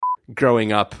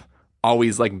growing up,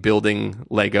 always like building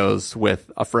Legos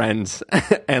with a friend,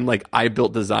 and like I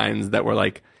built designs that were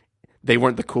like, they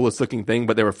weren't the coolest looking thing,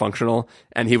 but they were functional.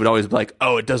 And he would always be like,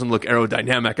 "Oh, it doesn't look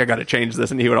aerodynamic. I got to change this."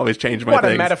 And he would always change my What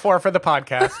things. a metaphor for the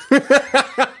podcast.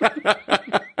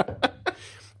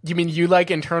 You mean you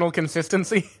like internal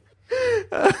consistency?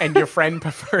 And your friend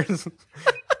prefers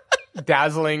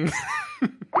dazzling...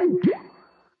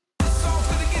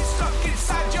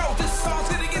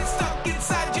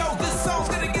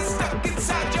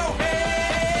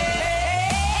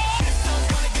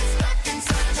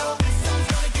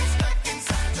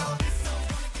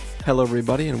 Hello,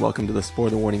 everybody, and welcome to the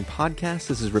Spoiler Warning Podcast.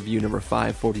 This is review number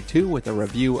 542 with a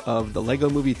review of the Lego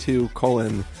Movie 2,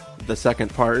 the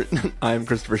second part. I'm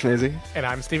Christopher Schnese. And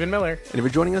I'm Stephen Miller. And if you're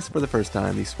joining us for the first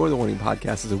time, the Spoiler Warning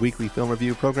Podcast is a weekly film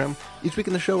review program. Each week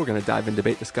in the show, we're going to dive in,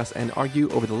 debate, discuss, and argue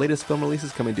over the latest film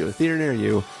releases coming to a theater near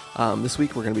you. This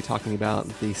week, we're going to be talking about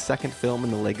the second film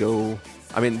in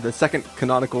the second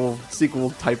canonical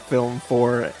sequel type film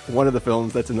for one of the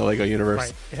films that's in the Lego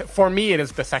universe. Right. For me, it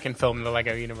is the second film in the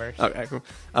Lego universe. Okay, cool.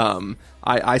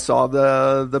 I saw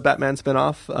the Batman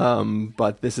spinoff,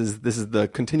 but this is the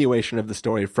continuation of the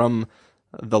story from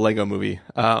the Lego movie.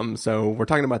 So we're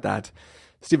talking about that.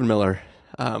 Stephen Miller,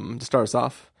 to start us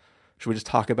off, should we just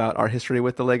talk about our history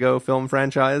with the Lego film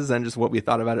franchise and just what we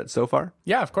thought about it so far?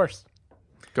 Yeah, of course.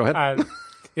 Go ahead.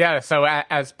 Yeah, so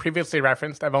as previously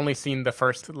referenced, I've only seen the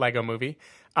first Lego movie.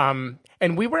 And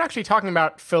we were actually talking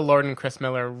about Phil Lord and Chris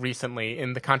Miller recently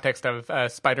in the context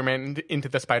of Spider-Man Into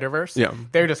the Spider-Verse. Yeah.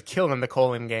 They're just killing the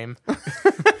colon game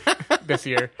this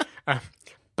year.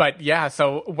 But yeah,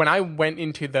 so when I went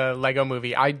into the Lego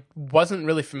movie, I wasn't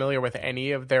really familiar with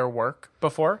any of their work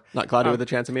before. Not Cloudy with a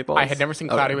Chance of Meatballs? I had never seen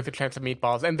Cloudy with a Chance of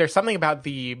Meatballs. And there's something about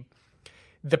the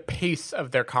pace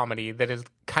of their comedy that is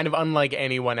kind of unlike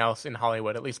anyone else in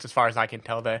Hollywood, at least as far as I can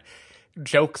tell. The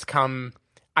jokes come...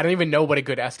 I don't even know what a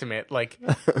good estimate. Like,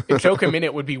 a joke a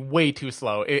minute would be way too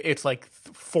slow. It's like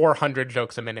 400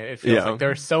 jokes a minute. It feels like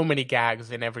there are so many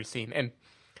gags in every scene. And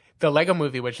the Lego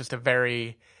movie was just a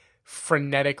very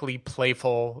frenetically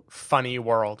playful, funny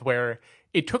world where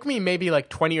it took me maybe like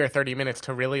 20 or 30 minutes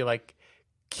to really like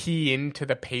key into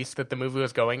the pace that the movie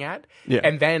was going at. Yeah.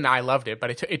 And then I loved it.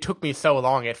 But it took me so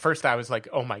long. At first I was like,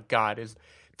 oh my God, is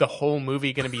the whole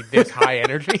movie going to be this high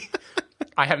energy?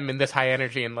 I haven't been this high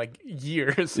energy in like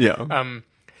years. Yeah.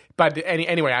 But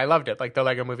anyway, I loved it. Like, the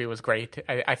Lego movie was great.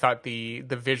 I thought the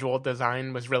visual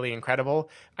design was really incredible.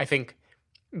 I think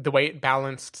the way it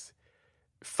balanced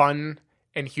fun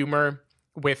and humor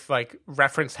with like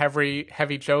reference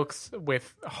heavy jokes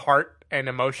with heart and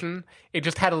emotion, it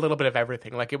just had a little bit of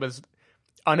everything. Like, it was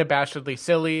unabashedly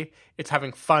silly, it's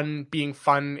having fun being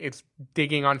fun, it's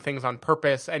digging on things on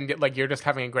purpose, and like you're just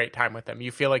having a great time with them.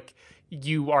 You feel like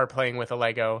you are playing with a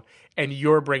Lego and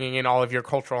you're bringing in all of your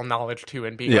cultural knowledge too,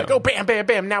 and being like, oh, bam bam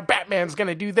bam, now Batman's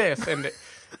gonna do this. And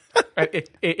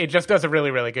it just does a really,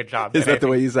 really good job. Is that the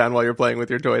way you sound while you're playing with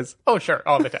your toys? Oh sure,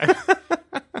 all the time.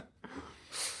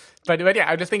 But yeah,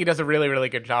 I just think it does a really, really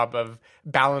good job of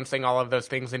balancing all of those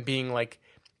things and being like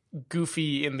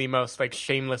goofy in the most like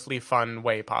shamelessly fun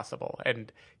way possible.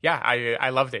 And yeah,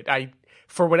 I loved it.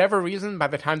 For whatever reason, by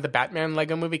the time the Batman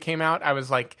Lego movie came out, I was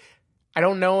like, I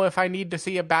don't know if I need to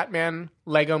see a Batman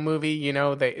Lego movie. You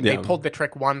know, they pulled the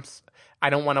trick once. I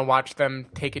don't want to watch them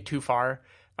take it too far.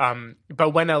 But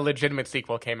when a legitimate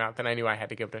sequel came out, then I knew I had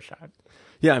to give it a shot.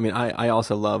 Yeah, I mean, I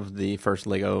also loved the first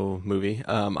Lego movie.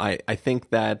 I think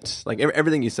that, like,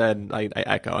 everything you said, I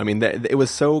echo. I mean, it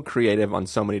was so creative on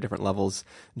so many different levels.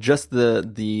 Just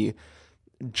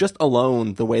just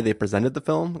alone, the way they presented the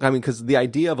film. I mean, because the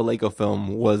idea of a Lego film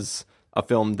was a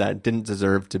film that didn't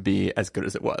deserve to be as good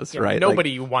as it was, right?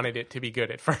 Nobody wanted it to be good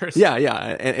at first. Yeah.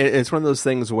 And it's one of those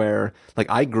things where, like,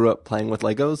 I grew up playing with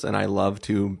Legos, and I love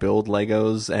to build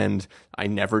Legos, and I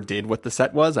never did what the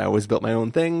set was. I always built my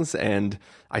own things, and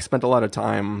I spent a lot of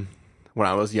time when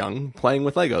I was young playing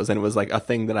with Legos, and it was like a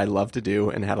thing that I loved to do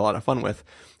and had a lot of fun with.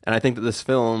 And I think that this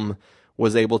film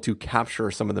was able to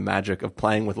capture some of the magic of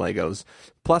playing with Legos,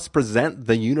 plus present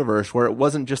the universe where it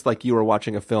wasn't just like you were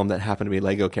watching a film that happened to be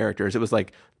Lego characters. It was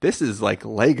like, this is like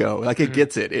Lego. Like, it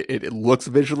gets it. It looks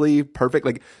visually perfect.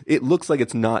 Like, it looks like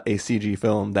it's not a CG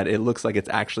film, that it looks like it's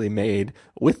actually made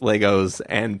with Legos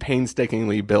and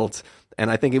painstakingly built.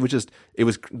 And I think it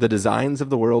was the designs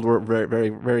of the world were very, very,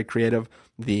 very creative.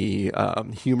 The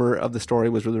humor of the story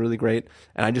was really, really great.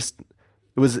 And it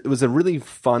was a really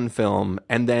fun film,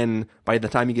 and then by the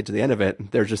time you get to the end of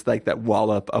it, there's just like that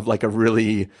wallop of like a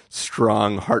really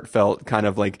strong, heartfelt kind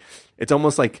of like, it's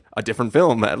almost like a different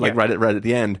film right at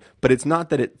the end. But it's not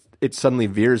that it suddenly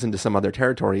veers into some other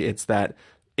territory. It's that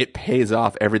it pays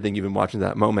off everything you've been watching at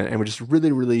that moment, and we're just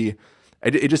really, really.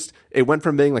 It went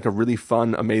from being like a really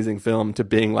fun, amazing film to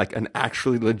being like an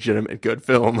actually legitimate good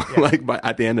film, like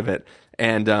at the end of it.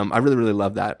 And I really, really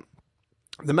love that.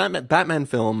 The Batman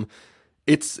film,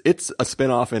 it's a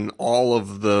spin-off in all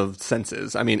of the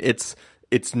senses. I mean, it's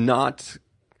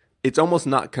almost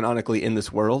not canonically in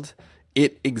this world.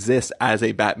 It exists as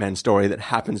a Batman story that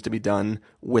happens to be done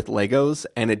with Legos,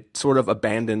 and it sort of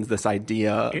abandons this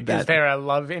idea that... Is there a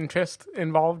love interest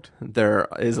involved? There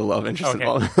is a love interest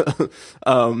involved.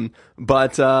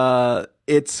 But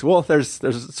it's... Well, there's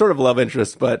sort of a love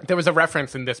interest, but... There was a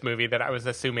reference in this movie that I was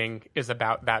assuming is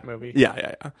about that movie.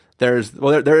 Yeah. There is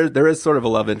sort of a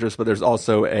love interest, but there's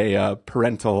also a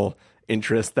parental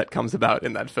interest that comes about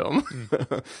in that film.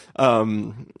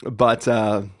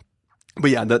 But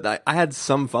yeah, I had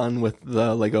some fun with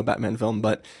the Lego Batman film,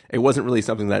 but it wasn't really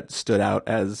something that stood out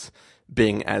as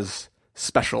being as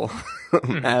special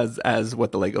as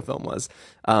what the Lego film was.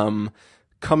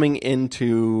 Coming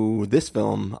into this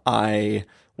film, I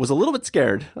was a little bit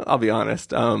scared, I'll be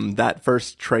honest. That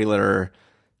first trailer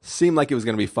seemed like it was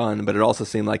going to be fun, but it also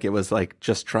seemed like it was like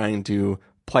just trying to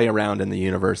play around in the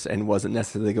universe and wasn't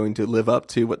necessarily going to live up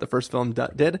to what the first film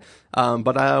did.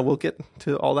 But we'll get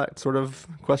to all that sort of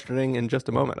questioning in just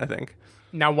a moment, I think.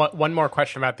 Now, one more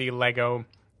question about the Lego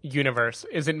universe.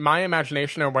 Is it my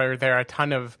imagination, or were there a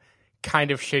ton of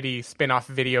kind of shitty spin-off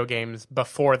video games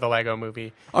before the Lego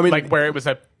movie? I mean, like where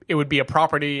it would be a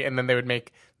property, and then they would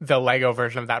make the Lego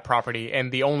version of that property,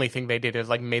 and the only thing they did is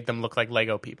like made them look like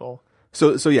Lego people.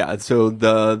 So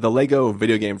the Lego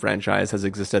video game franchise has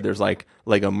existed. There's like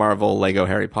Lego Marvel, Lego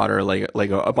Harry Potter,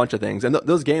 Lego a bunch of things, and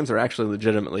those games are actually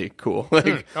legitimately cool.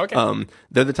 Like, okay.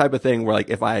 They're the type of thing where like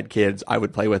if I had kids, I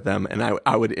would play with them, and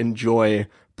I would enjoy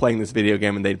playing this video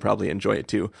game, and they'd probably enjoy it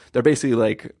too. They're basically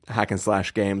like hack and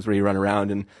slash games where you run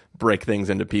around and break things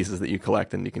into pieces that you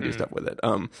collect, and you can do stuff with it.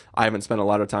 I haven't spent a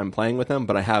lot of time playing with them,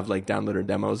 but I have like downloaded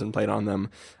demos and played on them.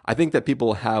 I think that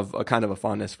people have a kind of a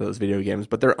fondness for those video games,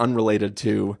 but they're unrelated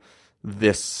to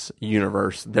this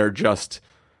universe. They're just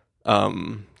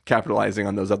capitalizing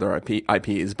on those other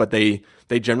IPs, but they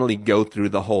generally go through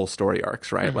the whole story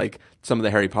arcs, right? Like some of the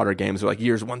Harry Potter games are like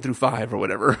years 1 through 5 or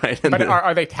whatever, right? And but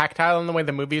are they tactile in the way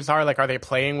the movies are? Like, are they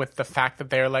playing with the fact that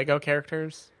they're Lego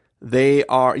characters? They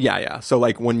are, yeah. So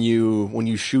like when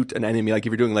you shoot an enemy, like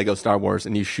if you're doing Lego Star Wars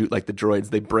and you shoot like the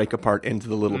droids, they break apart into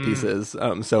the little pieces.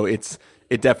 So it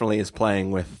definitely is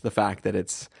playing with the fact that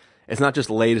it's not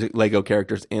just Lego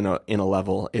characters in a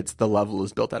level. It's the level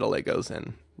is built out of Legos,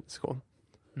 and it's cool.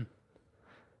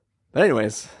 But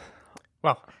anyways,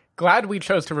 well, glad we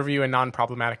chose to review a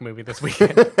non-problematic movie this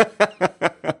weekend.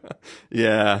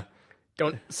 Yeah.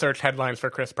 Don't search headlines for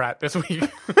Chris Pratt this week.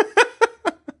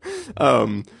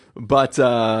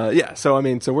 Yeah, so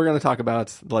we're going to talk about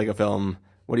the Lego film.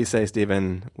 What do you say,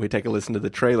 Steven? We take a listen to the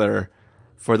trailer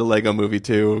for the Lego Movie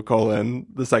 2,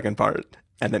 the second part,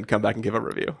 and then come back and give a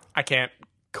review. I can't,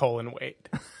 wait.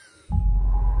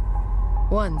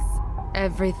 Once,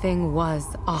 everything was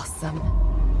awesome.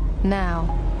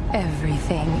 Now,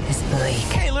 everything is bleak.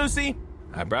 Hey, Lucy,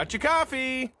 I brought you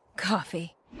coffee.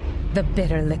 Coffee. The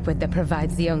bitter liquid that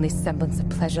provides the only semblance of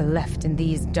pleasure left in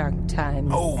these dark times.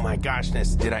 Oh my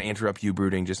goshness, did I interrupt you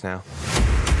brooding just now?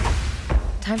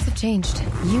 Times have changed.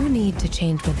 You need to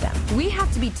change with them. We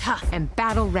have to be tough and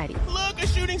battle ready. Look, a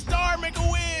shooting star, make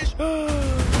a wish. Oh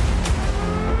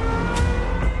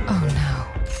no.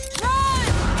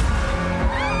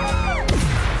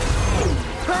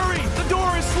 Hurry, the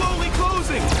door is slowly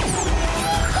closing.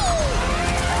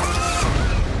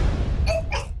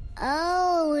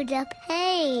 Oh, the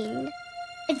pain.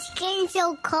 It's getting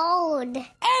so cold.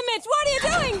 Emmett, what are you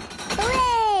doing?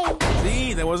 Hooray!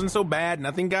 See, that wasn't so bad.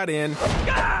 Nothing got in.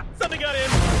 Ah, something got in.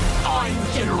 I'm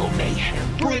General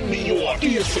Mayhem. Bring me your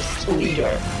fiercest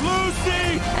leader.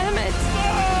 Lucy! Emmett!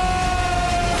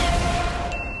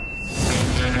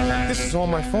 This is all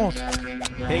my fault.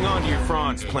 Hang on to your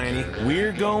fronds, Planny.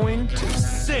 We're going to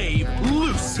save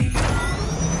Lucy.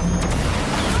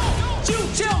 You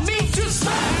tell me to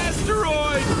smash!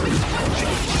 Asteroid!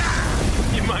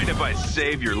 You mind if I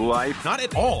save your life? Not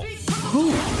at all.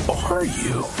 Who are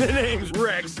you? The name's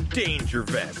Rex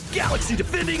Dangervest. Galaxy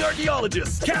defending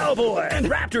archaeologist, cowboy, and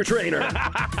raptor trainer.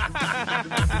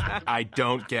 I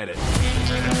don't get it.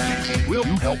 Will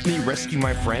you help me rescue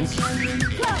my friends?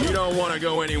 You don't want to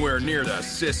go anywhere near the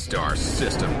Sistar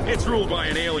system. It's ruled by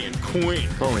an alien queen.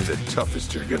 Only the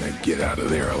toughest are gonna get out of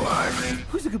there alive.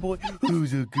 Who's a good boy?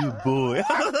 Who's a good boy?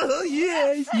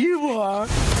 Yes, you are.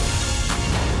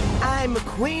 I'm a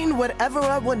queen, whatever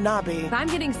I would not be. I'm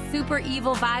getting super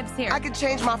evil vibes here. I could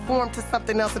change my form to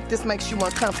something else if this makes you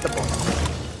uncomfortable.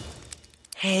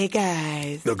 Hey,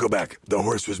 guys. No, go back. The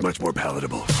horse was much more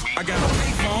palatable. I got a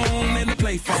payphone and a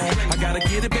play phone. I gotta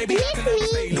get it, baby.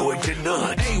 No, I did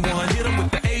not. A1, hit him with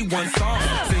the A1 song.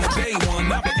 Say J1,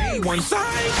 not the A1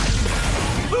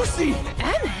 side. Lucy!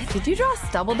 Emmett, did you draw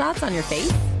stubble dots on your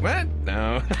face? What?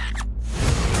 No.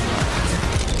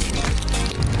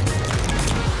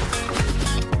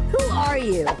 Who are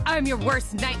you? I'm your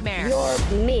worst nightmare. You're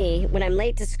me when I'm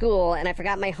late to school and I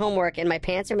forgot my homework and my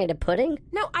pants are made of pudding?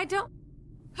 No, I don't.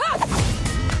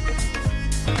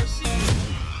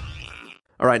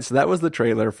 All right, so that was the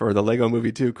trailer for the Lego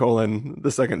Movie 2,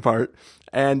 the second part.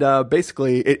 And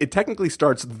basically, it technically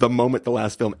starts the moment the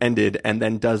last film ended and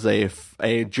then does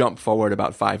a jump forward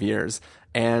about 5 years.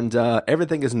 And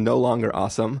everything is no longer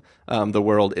awesome. The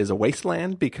world is a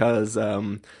wasteland because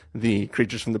the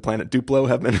creatures from the planet Duplo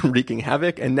have been wreaking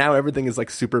havoc, and now everything is like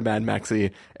super Mad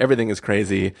Maxy. Everything is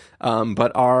crazy.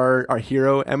 But our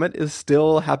hero Emmett is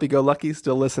still happy-go-lucky,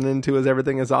 still listening to his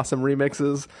Everything is Awesome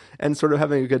remixes, and sort of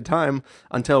having a good time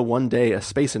until one day a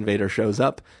space invader shows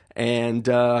up and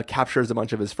captures a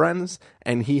bunch of his friends,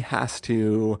 and he has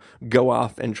to go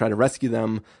off and try to rescue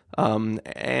them,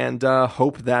 and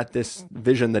hope that this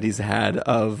vision that he's had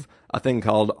of a thing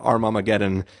called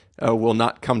Armageddon will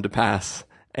not come to pass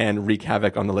and wreak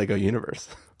havoc on the Lego universe.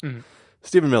 Mm-hmm.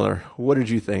 Stephen Miller, what did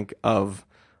you think of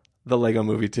the Lego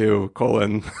Movie 2,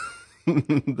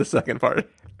 the second part?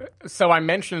 So I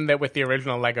mentioned that with the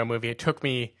original Lego Movie, it took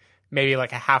me maybe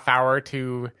like a half hour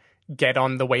to get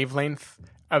on the wavelength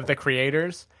of the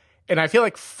creators. And I feel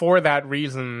like for that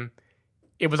reason,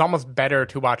 it was almost better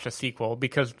to watch a sequel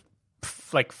because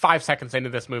like 5 seconds into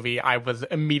this movie, I was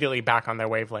immediately back on their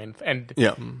wavelength. And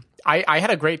yeah. I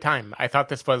had a great time. I thought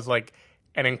this was like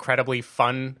an incredibly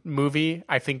fun movie.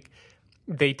 I think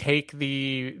they take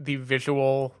the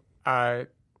visual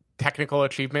technical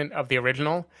achievement of the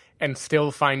original and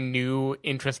still find new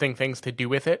interesting things to do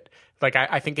with it. Like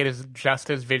I think it is just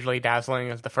as visually dazzling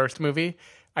as the first movie.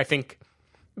 I think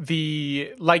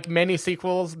like many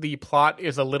sequels, the plot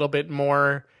is a little bit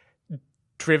more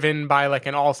driven by like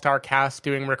an all-star cast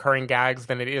doing recurring gags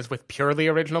than it is with purely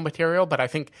original material. But I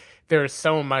think there's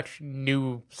so much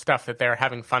new stuff that they're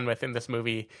having fun with in this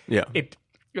movie. Yeah.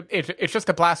 It's just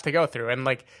a blast to go through. And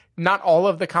like not all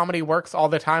of the comedy works all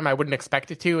the time. I wouldn't expect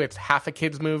it to. It's half a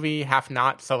kid's movie, half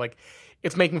not. So like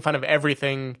it's making fun of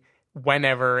everything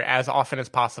whenever, as often as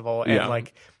possible. And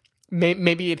like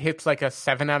maybe it hits like a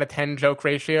 7 out of 10 joke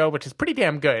ratio, which is pretty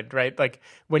damn good, right? Like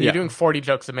when you're doing 40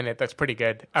 jokes a minute, that's pretty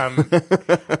good.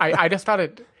 I just thought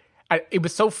it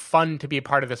was so fun to be a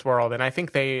part of this world. And I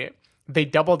think they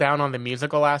double down on the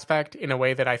musical aspect in a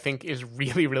way that I think is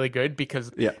really, really good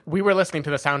because we were listening to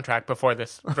the soundtrack before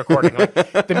this recording. Like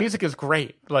the music is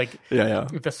great. Like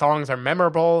the songs are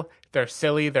memorable. They're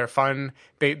silly. They're fun.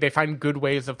 They find good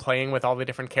ways of playing with all the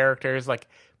different characters. Like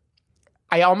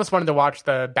I almost wanted to watch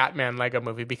the Batman Lego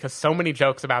Movie because so many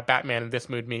jokes about Batman in this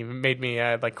made me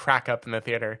like crack up in the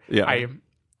theater. Yeah.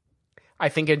 I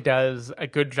think it does a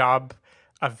good job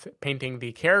of painting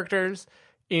the characters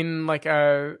in like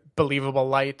a believable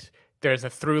light. There's a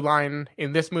through line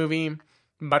in this movie,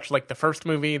 much like the first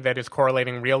movie, that is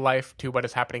correlating real life to what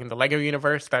is happening in the Lego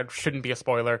universe. That shouldn't be a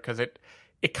spoiler because it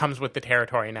comes with the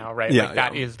territory now, right? Yeah, like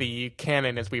that is the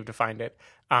canon as we've defined it.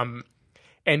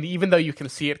 And even though you can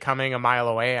see it coming a mile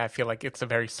away, I feel like it's a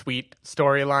very sweet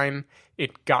storyline.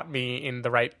 It got me in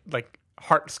the right like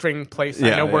heartstring place.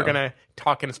 I know we're gonna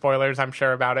talk in spoilers, I'm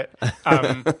sure, about it.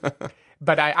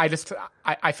 But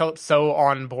I felt so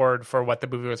on board for what the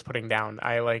movie was putting down.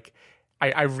 I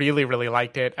really, really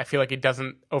liked it. I feel like it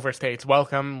doesn't overstay its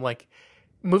welcome. Like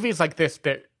movies like this,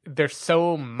 there's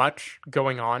so much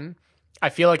going on. I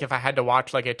feel like if I had to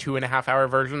watch like a 2.5 hour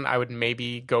version, I would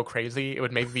maybe go crazy. It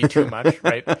would maybe be too much,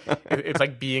 right? It's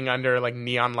like being under like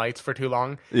neon lights for too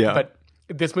long. Yeah. But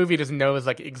this movie just knows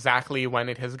like exactly when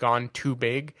it has gone too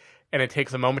big, and it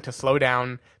takes a moment to slow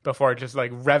down before just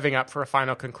like revving up for a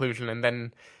final conclusion. And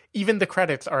then even the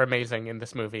credits are amazing in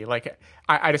this movie. Like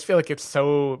I just feel like it's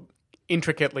so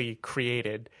intricately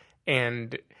created,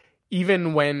 and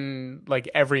even when like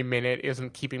every minute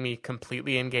isn't keeping me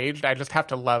completely engaged, I just have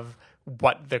to love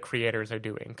what the creators are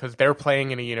doing because they're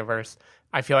playing in a universe.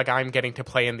 I feel like I'm getting to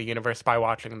play in the universe by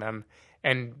watching them,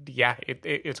 and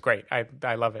it's great.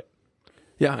 I love it.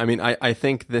 Yeah, I mean, I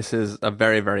think this is a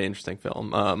very, very interesting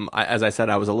film. As I said,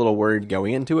 I was a little worried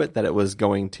going into it that it was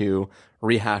going to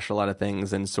rehash a lot of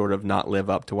things and sort of not live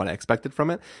up to what I expected from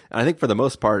it. And I think for the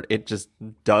most part, it just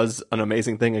does an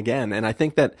amazing thing again. And I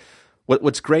think that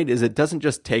what's great is it doesn't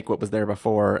just take what was there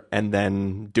before and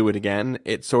then do it again.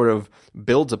 It sort of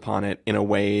builds upon it in a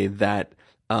way that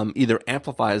either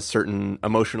amplifies certain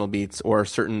emotional beats or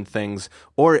certain things,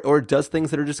 or does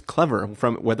things that are just clever,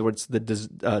 from whether it's the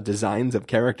designs of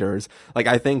characters. Like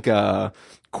I think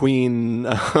Queen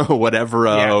Wanabe,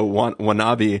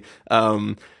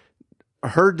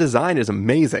 her design is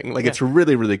amazing. Like it's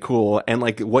really, really cool. And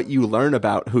like what you learn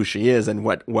about who she is and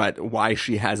why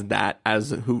she has that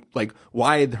as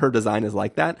why her design is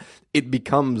like that, it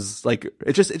becomes like,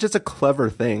 it's just a clever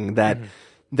thing that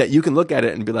you can look at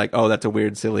it and be like, oh, that's a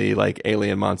weird, silly, like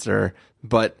alien monster.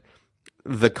 But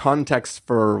the context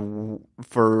for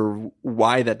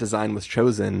why that design was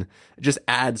chosen just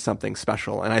adds something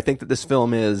special. And I think that this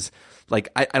film is like,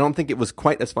 I don't think it was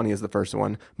quite as funny as the first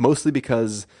one, mostly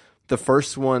because the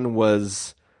first one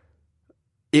was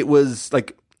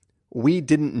like, we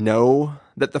didn't know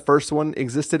that the first one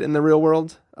existed in the real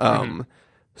world.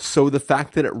 So the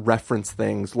fact that it referenced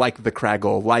things like the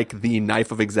Kraggle, like the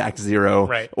Knife of Exact Zero,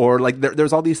 right, or like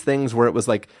there's all these things where it was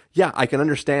like, yeah, I can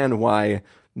understand why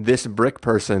this brick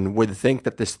person would think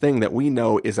that this thing that we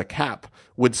know is a cap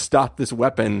would stop this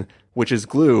weapon, which is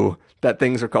glue, that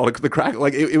things are called the Kraggle.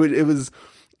 Like it was,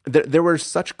 there were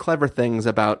such clever things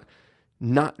about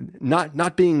not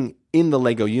being in the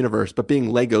Lego universe, but being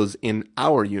Legos in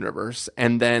our universe,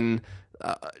 and then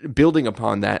building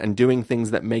upon that and doing things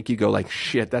that make you go like,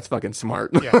 shit, that's fucking smart.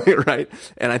 Yeah. Right.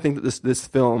 And I think that this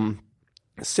film,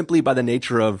 simply by the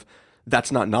nature of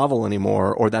that's not novel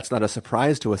anymore, or that's not a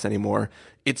surprise to us anymore,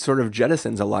 it sort of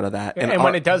jettisons a lot of that. And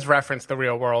when it does reference the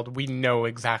real world, we know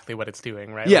exactly what it's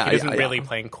doing, right? Yeah, like it isn't really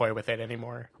playing coy with it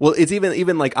anymore. Well, it's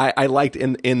even like I liked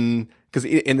in because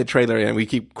in the trailer, and we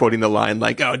keep quoting the line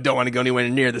like, oh, don't want to go anywhere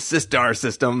near the Sistar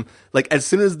system. Like as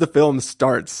soon as the film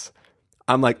starts,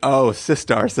 I'm like, oh,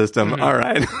 Sistar system. All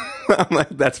right. I'm like,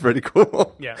 that's pretty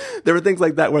cool. Yeah. There were things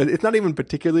like that where it's not even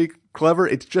particularly clever.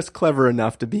 It's just clever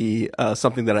enough to be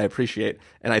something that I appreciate.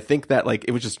 And I think that like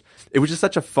it was just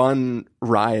such a fun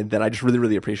ride that I just really,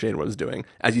 really appreciated what it was doing.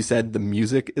 As you said, the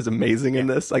music is amazing in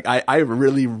this. Like I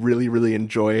really, really, really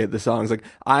enjoy the songs. Like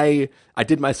I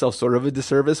did myself sort of a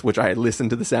disservice, which I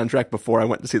listened to the soundtrack before I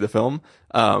went to see the film.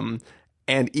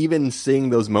 And even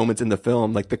seeing those moments in the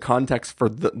film, like the context for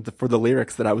the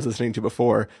lyrics that I was listening to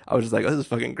before, I was just like, oh, this is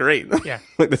fucking great. Yeah.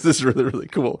 Like this is really, really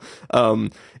cool.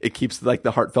 It keeps like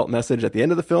the heartfelt message at the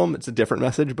end of the film. It's a different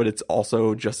message, but it's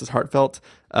also just as heartfelt.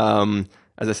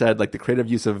 As I said, like the creative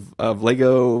use of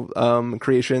Lego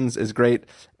creations is great.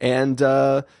 And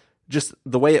just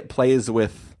the way it plays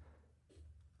with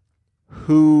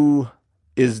who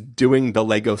is doing the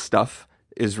Lego stuff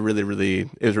is really,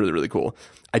 really cool.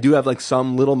 I do have like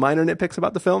some little minor nitpicks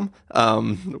about the film,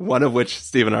 one of which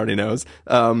Steven already knows.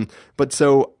 But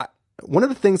so one of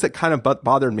the things that kind of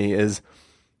bothered me is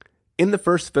in the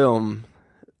first film,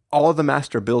 all of the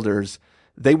master builders,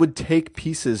 they would take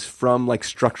pieces from like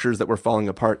structures that were falling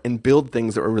apart and build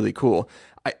things that were really cool.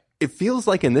 It feels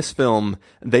like in this film,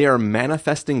 they are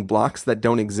manifesting blocks that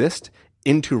don't exist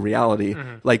into reality.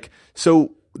 Like,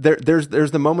 so there's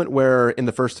the moment where in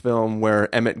the first film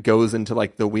where Emmett goes into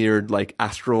like the weird like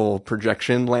astral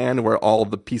projection land where all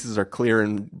the pieces are clear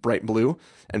and bright blue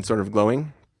and sort of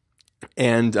glowing,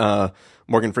 and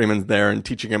Morgan Freeman's there and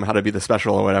teaching him how to be the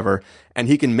special or whatever, and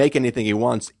he can make anything he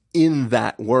wants in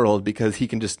that world because he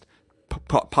can just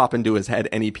pop into his head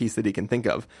any piece that he can think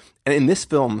of. And in this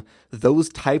film, those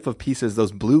type of pieces,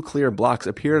 those blue clear blocks,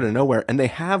 appear out of nowhere, and they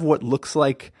have what looks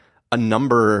like a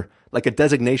number, like a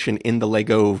designation in the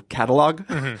Lego catalog.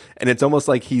 And it's almost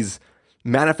like he's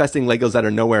manifesting Legos out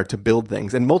of nowhere to build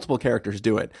things, and multiple characters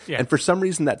do it. And for some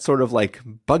reason that sort of like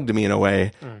bugged me in a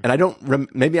way. And I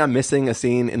don't maybe I'm missing a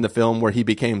scene in the film where he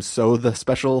became so the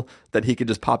special that he could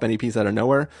just pop any piece out of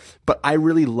nowhere. But I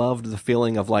really loved the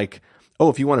feeling of like, oh,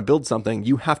 if you want to build something,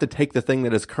 you have to take the thing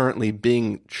that is currently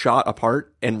being shot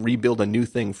apart and rebuild a new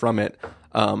thing from it.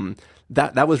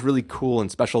 That was really cool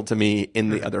and special to me in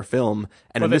the other film.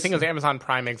 And well, the thing is, Amazon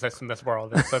Prime exists in this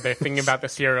world, and so they're thinking about the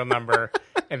serial number,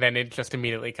 and then it just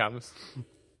immediately comes.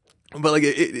 But like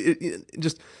it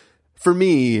just, for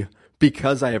me,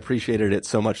 because I appreciated it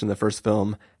so much in the first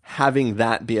film, having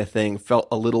that be a thing felt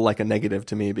a little like a negative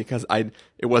to me because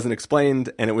it wasn't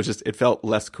explained, and it felt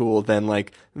less cool than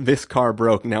like, this car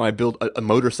broke, now I build a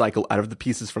motorcycle out of the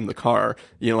pieces from the car.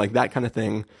 You know, like that kind of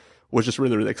thing was just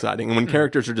really, really exciting. And when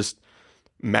characters are just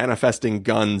manifesting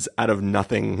guns out of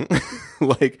nothing,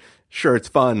 like, sure, it's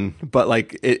fun, but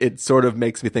like it sort of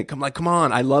makes me think, come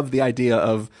on, I love the idea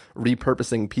of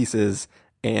repurposing pieces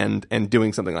and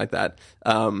doing something like that.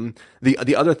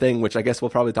 The other thing, which I guess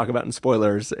we'll probably talk about in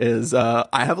spoilers, is I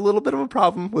have a little bit of a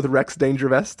problem with Rex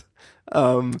Dangervest.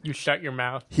 You shut your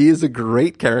mouth. He is a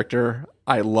great character.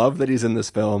 I love that he's in this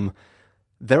film.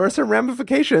 There are some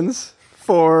ramifications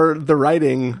for the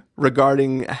writing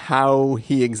regarding how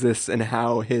he exists and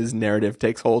how his narrative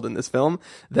takes hold in this film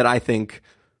that I think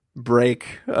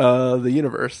break the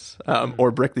universe,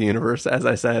 or brick the universe, as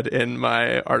I said in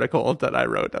my article that I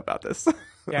wrote about this.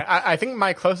 Yeah, I think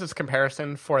my closest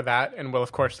comparison for that, and we'll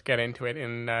of course get into it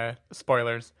in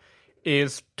spoilers,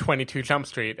 is 22 Jump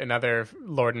Street, another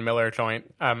Lord and Miller joint,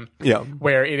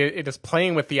 where it is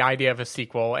playing with the idea of a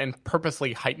sequel and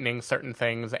purposely heightening certain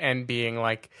things and being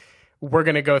like, we're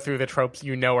going to go through the tropes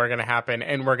are going to happen,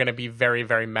 and we're going to be very,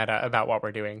 very meta about what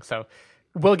we're doing. So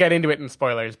we'll get into it in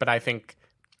spoilers, but I think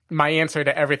my answer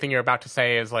to everything you're about to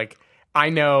say is like, I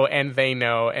know and they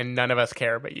know and none of us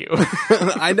care but you.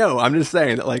 I know. I'm just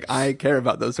saying that, like, I care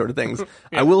about those sort of things.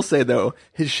 Yeah. I will say, though,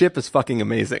 his ship is fucking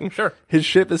amazing. Sure. His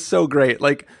ship is so great.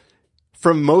 Like,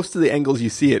 from most of the angles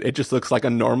you see it, it just looks like a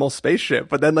normal spaceship.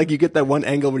 But then, like, you get that one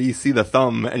angle where you see the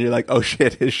thumb and you're like, oh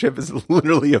shit, his ship is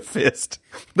literally a fist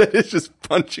that is just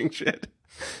punching shit.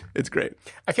 It's great.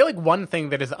 I feel like one thing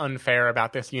that is unfair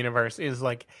about this universe is,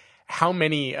 like, how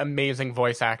many amazing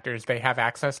voice actors they have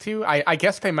access to. I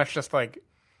guess they must just, like,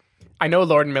 I know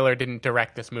Lord and Miller didn't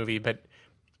direct this movie, but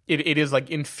it is,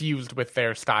 like, infused with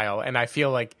their style. And I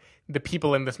feel like the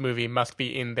people in this movie must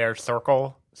be in their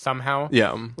circle somehow.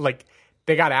 Yeah. Like,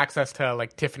 they got access to,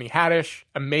 like, Tiffany Haddish,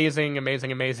 amazing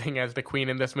as the queen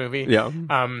in this movie. Yeah.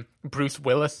 Bruce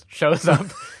Willis shows up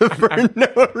for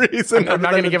no reason. I'm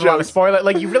not going to give a lot of spoiler.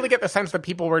 Like, you really get the sense that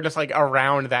people were just, like,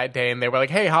 around that day and they were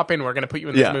like, hey, hop in, we're going to put you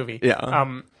in this movie.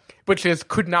 Yeah. Which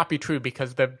could not be true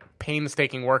because the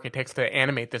painstaking work it takes to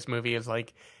animate this movie is,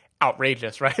 like,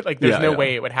 outrageous, right? Like, there's no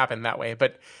way it would happen that way.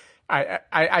 But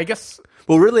I guess...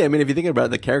 Well, really, I mean, if you think about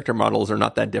it, the character models are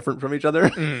not that different from each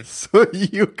other. So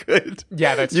you could...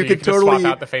 Yeah, that's true. You could totally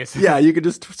swap out the faces. Yeah, you could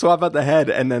just swap out the head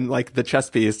and then, like, the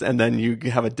chest piece, and then you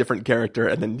have a different character,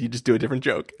 and then you just do a different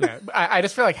joke. Yeah, I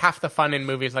just feel like half the fun in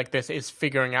movies like this is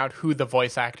figuring out who the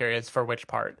voice actor is for which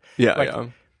part. Yeah, like,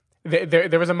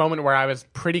 There was a moment where I was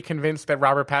pretty convinced that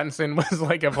Robert Pattinson was,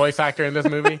 like, a voice actor in this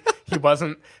movie. He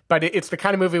wasn't, but it's the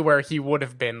kind of movie where he would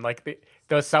have been. Like,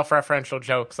 those self-referential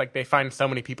jokes, like, they find so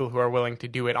many people who are willing to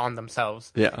do it on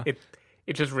themselves. Yeah,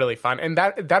 it's just really fun, and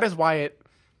that is why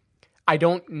I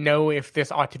don't know if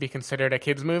this ought to be considered a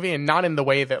kids movie, and not in the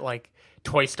way that, like,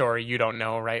 Toy Story, you don't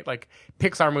know, right? Like,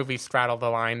 Pixar movies straddle the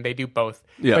line; they do both.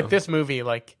 Yeah. But this movie,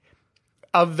 like,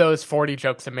 of those 40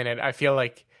 jokes a minute, I feel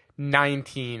like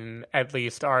 19 at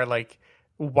least are, like,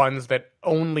 ones that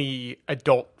only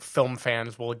adult film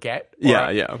fans will get.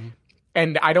 Yeah.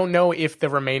 And I don't know if the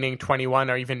remaining 21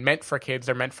 are even meant for kids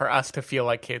or meant for us to feel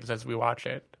like kids as we watch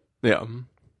it. Yeah.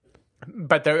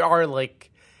 But there are, like,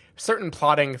 certain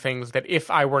plotting things that if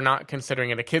I were not considering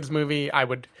it a kids movie, I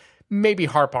would maybe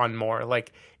harp on more.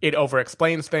 Like, it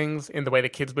over-explains things in the way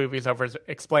that kids movies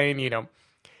over-explain, you know,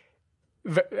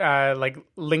 like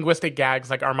linguistic gags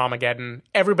like Armageddon.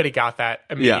 Everybody got that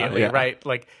immediately, right?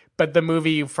 Like, but the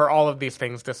movie, for all of these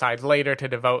things, decides later to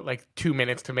devote, like, 2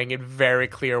 minutes to make it very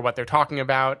clear what they're talking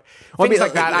about. Well, things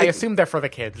like that. I assume they're for the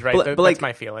kids, right? That's like,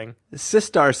 my feeling.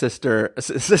 Sistar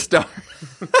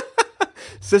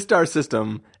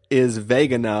System is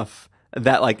vague enough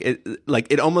that, like,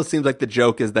 it almost seems like the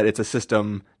joke is that it's a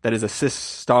system that is a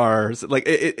sis-stars. Like,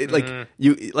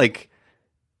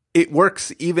 it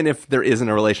works even if there isn't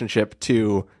a relationship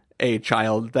to a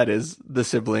child that is the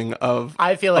sibling of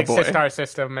I feel like Sistar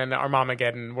System and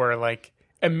Armageddon were, like,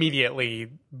 immediately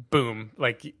boom.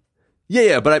 Like,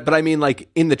 yeah, but I mean, like,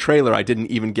 in the trailer, I didn't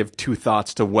even give two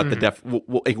thoughts to what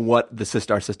what the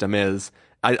Sistar System is.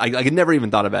 I never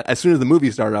even thought of it. As soon as the movie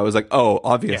started, I was like, oh,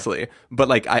 obviously. Yeah. But,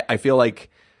 like, I feel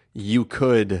like you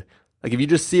could, like, if you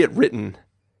just see it written,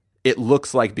 it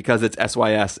looks like, because it's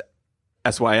SYS,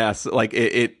 like,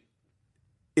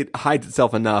 it hides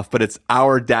itself enough, but it's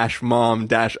our mom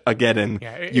Ageddon.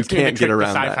 Yeah, you can't get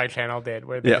around that. The Sci-Fi Channel did,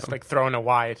 where they just, like, throwing a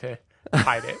Y to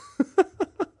hide it.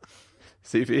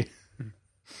 CV.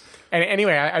 And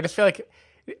anyway, I just feel like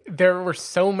there were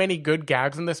so many good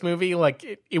gags in this movie.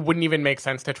 Like, it wouldn't even make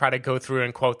sense to try to go through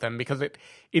and quote them, because it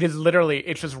is literally,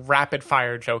 it's just rapid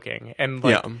fire joking. And,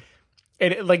 like,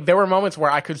 like, there were moments where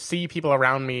I could see people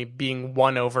around me being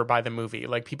won over by the movie,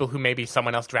 like people who maybe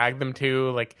someone else dragged them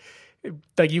to, like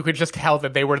you could just tell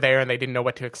that they were there and they didn't know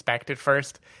what to expect at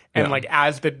first. And like,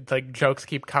 as the, like, jokes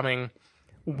keep coming,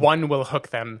 one will hook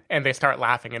them and they start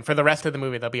laughing, and for the rest of the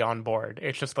movie they'll be on board.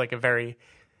 It's just, like, a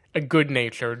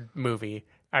good-natured movie.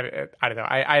 I don't know.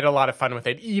 I had a lot of fun with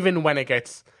it, even when it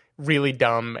gets really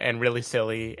dumb and really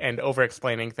silly and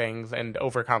over-explaining things and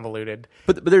over-convoluted.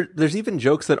 But there's even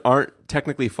jokes that aren't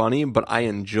technically funny, but I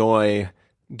enjoy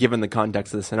given the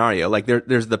context of the scenario. Like,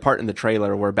 there's the part in the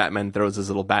trailer where Batman throws his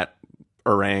little bat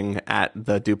orang at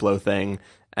the Duplo thing,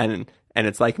 and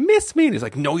it's like, miss me, and he's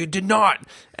like, no, you did not,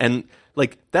 and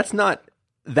like that's not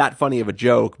that funny of a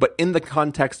joke, but in the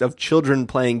context of children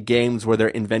playing games where they're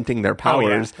inventing their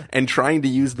powers and trying to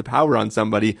use the power on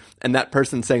somebody, and that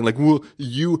person saying like, well,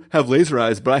 you have laser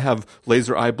eyes, but I have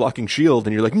laser eye blocking shield,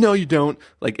 and you're like, no, you don't.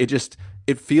 Like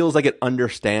it feels like it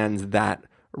understands that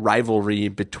rivalry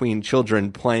between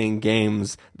children playing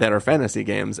games that are fantasy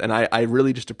games, and I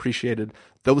really just appreciated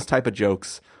those type of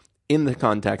jokes in the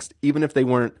context, even if they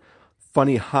weren't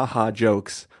funny haha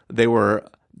jokes. They were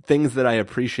things that I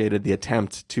appreciated the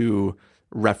attempt to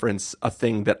reference a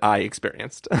thing that I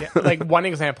experienced. Like one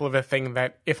example of a thing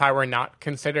that if I were not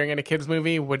considering it a kid's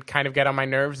movie would kind of get on my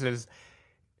nerves is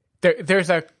there's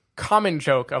a common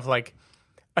joke of like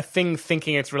a thing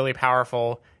thinking it's really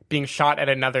powerful being shot at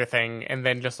another thing and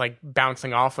then just like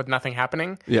bouncing off with nothing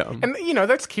happening. Yeah. And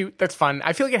that's cute. That's fun.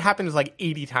 I feel like it happens like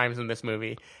 80 times in this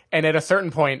movie. And at a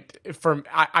certain point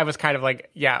I was kind of like,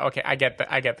 yeah, okay, I get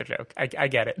the joke. I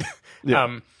get it.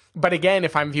 Yeah. But again,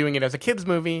 if I'm viewing it as a kid's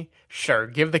movie, sure,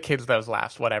 give the kids those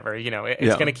laughs, whatever.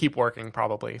 It's going to keep working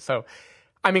probably. So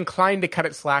I'm inclined to cut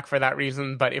it slack for that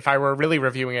reason. But if I were really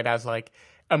reviewing it as like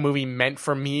a movie meant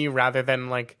for me rather than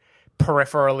like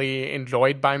peripherally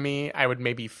enjoyed by me, I would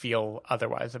maybe feel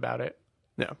otherwise about it.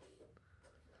 Yeah.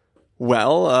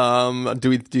 Well,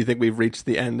 do you think we've reached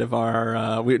the end of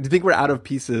our? Do you think we're out of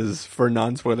pieces for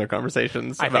non-spoiler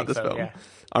conversations about this film? Yeah.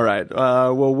 All right.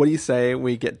 Well, what do you say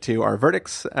we get to our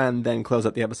verdicts and then close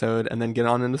out the episode and then get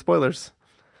on into spoilers?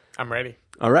 I'm ready.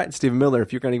 All right, Stephen Miller,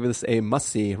 if you're going to give this a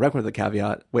must-see, recommend with the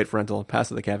caveat, wait for rental,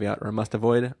 pass with the caveat, or a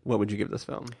must-avoid, what would you give this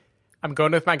film? I'm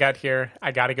going with my gut here.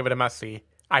 I got to give it a must-see.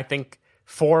 I think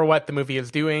for what the movie is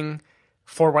doing,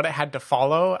 for what it had to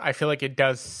follow, I feel like it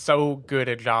does so good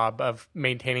a job of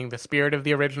maintaining the spirit of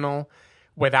the original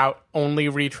without only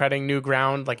retreading new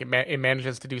ground. Like it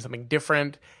manages to do something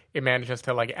different. It manages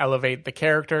to like elevate the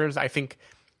characters. I think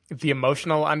the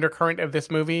emotional undercurrent of this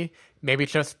movie, maybe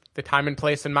it's just the time and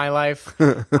place in my life.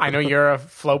 I know you're a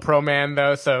Flow Pro man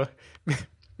though, so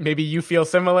maybe you feel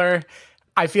similar.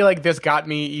 I feel like this got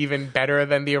me even better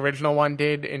than the original one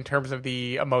did in terms of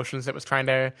the emotions it was trying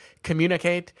to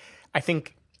communicate. I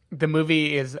think the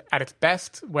movie is at its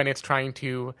best when it's trying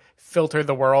to filter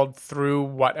the world through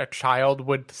what a child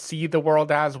would see the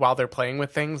world as while they're playing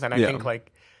with things. And I think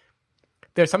like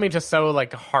there's something just so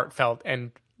like heartfelt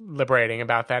and liberating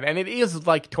about that. And it is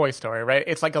like Toy Story, right?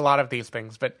 It's like a lot of these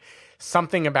things, but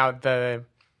something about the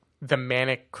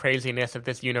manic craziness of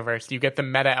this universe. You get the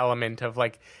meta element of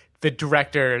like the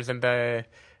directors and the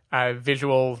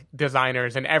visual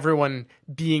designers and everyone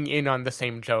being in on the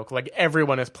same joke. Like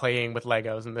everyone is playing with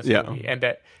Legos in this movie. And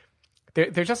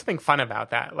there's just something fun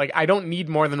about that. Like I don't need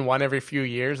more than one every few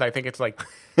years. I think it's like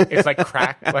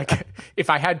crack. Like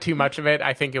if I had too much of it,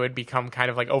 I think it would become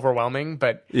kind of like overwhelming.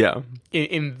 But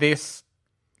in this,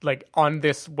 like on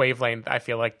this wavelength, I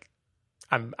feel like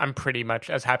I'm pretty much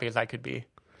as happy as I could be.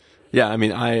 Yeah, I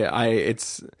mean,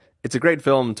 it's a great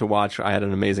film to watch. I had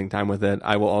an amazing time with it.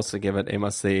 I will also give it a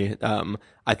must-see.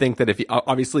 I think that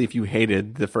if you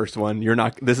hated the first one,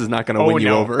 this is not going to win you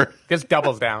over. This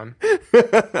doubles down.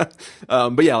 But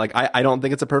yeah, like I don't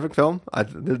think it's a perfect film.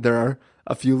 There are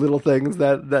a few little things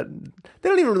that they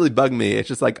don't even really bug me. It's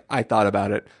just like I thought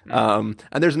about it. And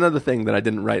there's another thing that I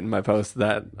didn't write in my post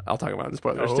that I'll talk about in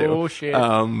spoilers too. Oh shit.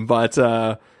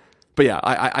 But yeah,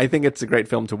 I think it's a great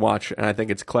film to watch, and I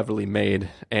think it's cleverly made,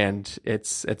 and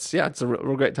it's a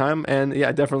real great time, and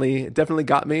yeah, definitely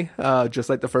got me, just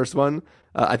like the first one.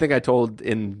 I think I told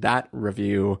in that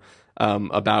review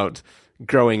about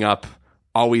growing up,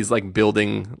 always like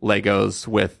building Legos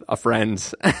with a friend,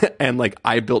 and like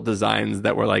I built designs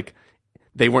that were like,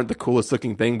 they weren't the coolest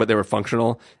looking thing, but they were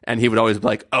functional. And he would always be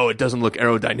like, oh, it doesn't look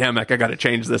aerodynamic. I got to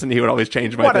change this. And he would always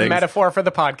change my things. What a metaphor for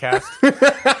the podcast.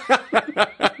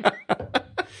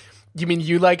 You mean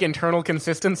you like internal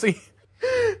consistency?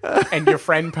 And your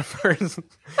friend prefers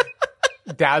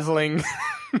dazzling.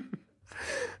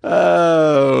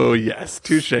 Oh, yes.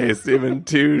 Touche, Stephen.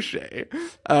 Touche.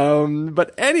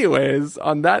 But anyways,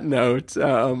 on that note,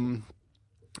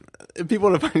 if people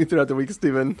want to find you throughout the week,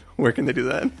 Stephen, where can they do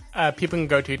that? People can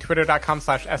go to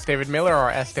twitter.com/sdavidmiller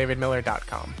or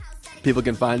sdavidmiller.com. People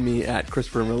can find me at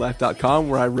ChristopherMillerLife.com,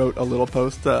 where I wrote a little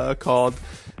post called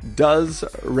Does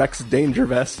Rex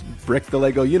Dangervest Brick the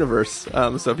Lego Universe?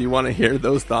 So if you want to hear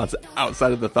those thoughts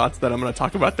outside of the thoughts that I'm going to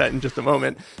talk about that in just a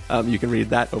moment, you can read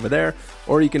that over there.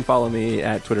 Or you can follow me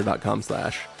at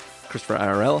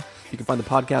twitter.com/ChristopherIRL. You can find the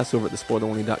podcast over at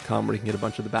thespoilerwarning.com, where you can get a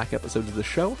bunch of the back episodes of the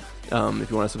show.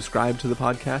 If you want to subscribe to the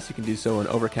podcast, you can do so on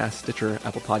Overcast, Stitcher,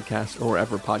 Apple Podcasts, or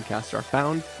wherever podcasts are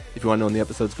found. If you want to know when the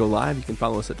episodes go live, you can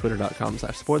follow us at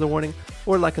twitter.com/spoilerwarning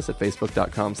or like us at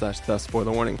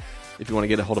facebook.com/thespoilerwarning. If you want to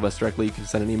get a hold of us directly, you can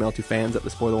send an email to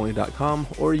fans@thespoilerwarning.com,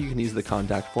 or you can use the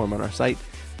contact form on our site.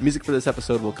 The music for this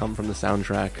episode will come from the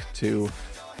soundtrack to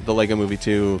the Lego Movie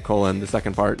 2, the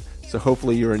second part. So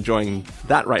hopefully you're enjoying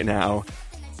that right now.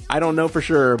 I don't know for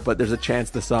sure, but there's a chance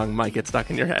the song might get stuck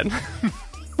in your head.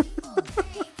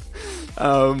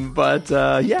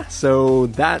 So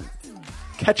that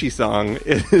catchy song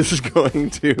is going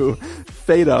to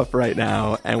fade up right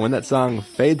now. And when that song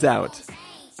fades out,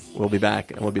 we'll be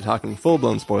back and we'll be talking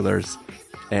full-blown spoilers.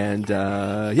 And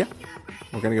we're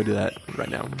going to go do that right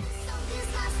now.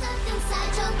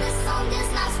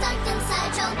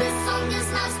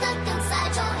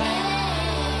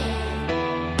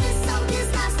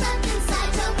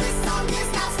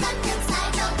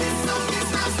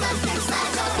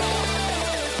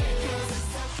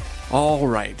 All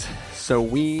right, so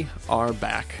we are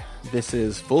back. This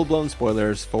is full-blown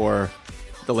spoilers for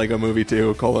the Lego Movie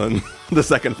 2, the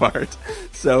second part.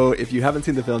 So if you haven't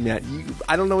seen the film yet,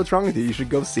 I don't know what's wrong with you. You should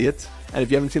go see it. And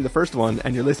if you haven't seen the first one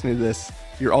and you're listening to this,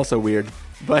 you're also weird.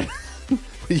 But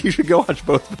you should go watch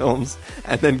both films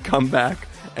and then come back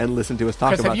and listen to us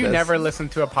talk about this. Have you never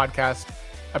listened to a podcast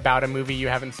about a movie you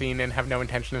haven't seen and have no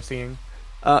intention of seeing?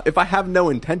 If I have no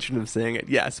intention of seeing it,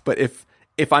 yes. But if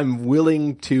I'm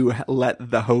willing to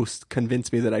let the host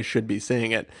convince me that I should be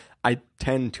seeing it, I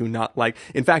tend to not like.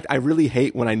 In fact, I really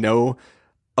hate when I know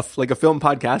a film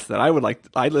podcast that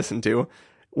I listen to,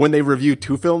 when they review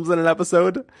 2 films in an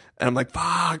episode, and I'm like,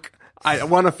 fuck, I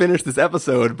want to finish this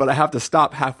episode, but I have to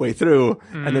stop halfway through,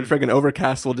 and then friggin'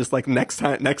 Overcast will just next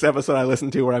episode I listen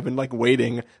to where I've been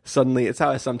waiting. Suddenly, it's how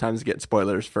I sometimes get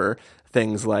spoilers for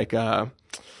things like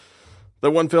the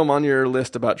one film on your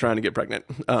list about trying to get pregnant.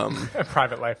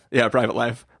 Private Life. Yeah, Private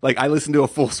Life. I listened to a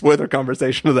full spoiler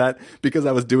conversation of that because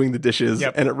I was doing the dishes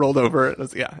and it rolled over.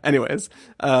 Anyways.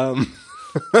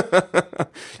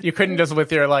 You couldn't just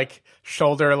with your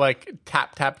shoulder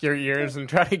tap your ears and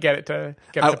try to get it to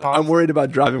pause. I'm worried about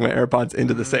driving my AirPods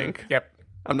into the sink. Yep.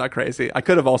 I'm not crazy. I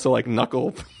could have also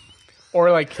knuckled.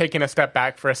 Or taking a step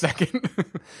back for a second.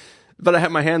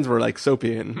 But my hands were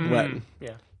soapy and wet.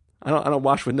 Yeah. I don't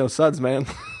wash with no suds, man.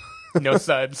 No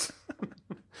suds.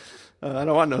 I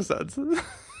don't want no suds.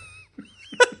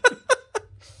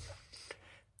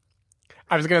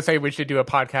 I was going to say we should do a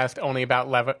podcast only about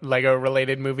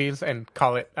Lego-related movies and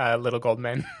call it Little Gold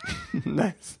Men.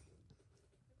 Nice.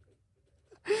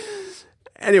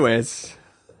 Anyways,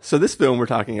 so this film we're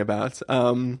talking about...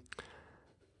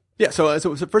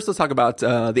 So first let's talk about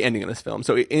the ending of this film.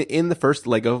 So in the first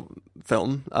Lego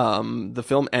film, the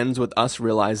film ends with us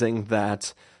realizing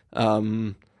that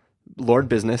Lord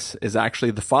Business is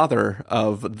actually the father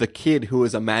of the kid who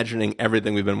is imagining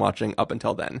everything we've been watching up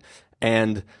until then.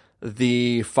 And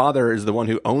the father is the one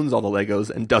who owns all the Legos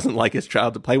and doesn't like his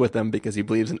child to play with them because he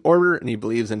believes in order and he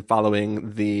believes in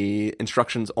following the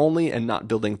instructions only and not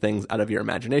building things out of your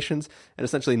imaginations and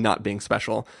essentially not being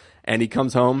special. And he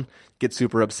comes home, gets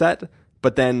super upset,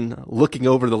 but then looking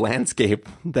over the landscape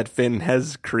that Finn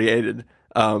has created,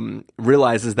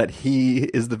 realizes that he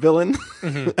is the villain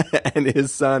and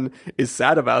his son is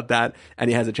sad about that and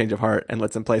he has a change of heart and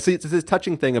lets him play. So it's this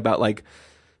touching thing about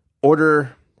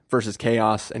order versus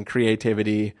chaos and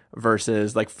creativity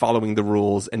versus following the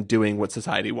rules and doing what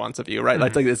society wants of you,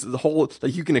 right? This is the whole,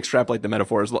 you can extrapolate the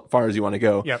metaphor as far as you want to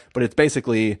go, but it's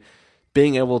basically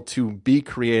being able to be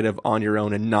creative on your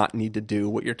own and not need to do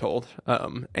what you're told.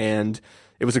 And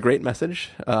it was a great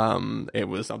message. It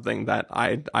was something that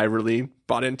I really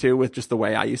bought into with just the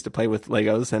way I used to play with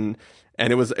Legos. And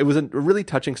it was a really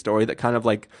touching story that kind of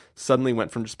suddenly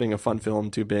went from just being a fun film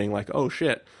to being oh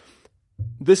shit,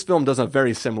 this film does a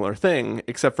very similar thing,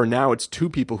 except for now it's 2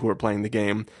 people who are playing the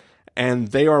game and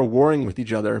they are warring with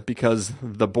each other because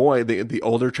the boy, the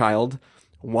older child,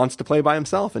 wants to play by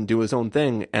himself and do his own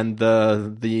thing, and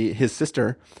his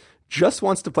sister just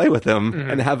wants to play with him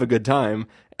and have a good time,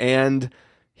 and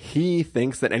he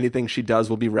thinks that anything she does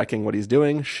will be wrecking what he's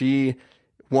doing. She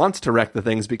wants to wreck the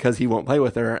things because he won't play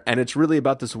with her, and it's really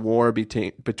about this war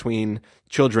between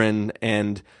children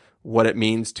and what it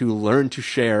means to learn to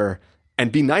share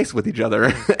and be nice with each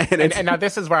other. and now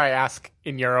this is where I ask,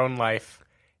 in your own life,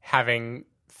 having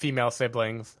female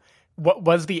siblings, what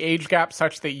was the age gap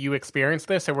such that you experienced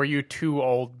this, or were you too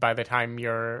old by the time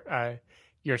your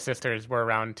sisters were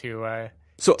around to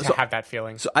to have that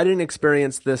feeling. So I didn't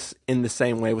experience this in the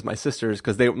same way with my sisters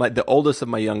because the oldest of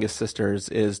my youngest sisters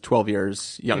is 12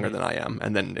 years younger than I am,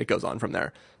 and then it goes on from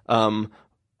there.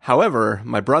 However,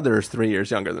 my brother is 3 years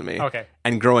younger than me. Okay.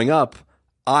 And growing up,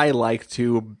 I like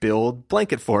to build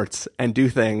blanket forts and do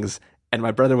things, and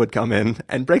my brother would come in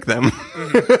and break them.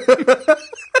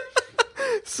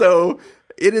 So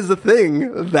it is a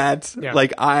thing that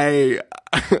like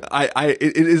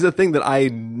it is a thing that I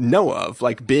know of,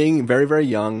 like being very, very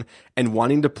young and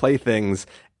wanting to play things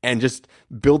and just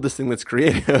build this thing that's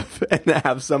creative and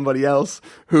have somebody else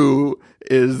who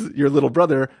is your little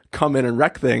brother come in and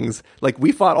wreck things. Like,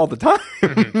 we fought all the time.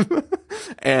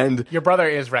 And your brother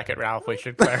is Wreck-It Ralph, we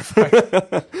should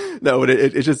clarify. No,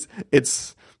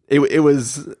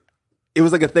 it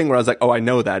was like a thing where I was like, oh, I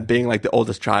know that, being like the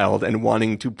oldest child and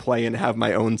wanting to play and have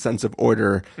my own sense of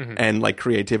order and like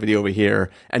creativity over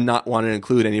here and not want to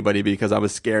include anybody because I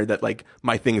was scared that like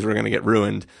my things were going to get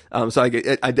ruined. So I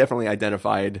definitely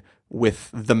identified with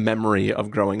the memory of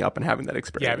growing up and having that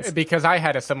experience. Yeah, because I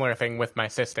had a similar thing with my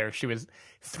sister. She was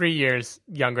 3 years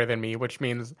younger than me, which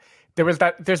means there's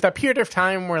that period of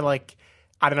time where like,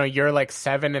 I don't know, you're like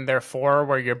 7 and they're 4,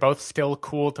 where you're both still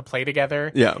cool to play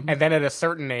together. Yeah. And then at a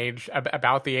certain age,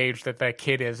 about the age that the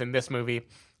kid is in this movie,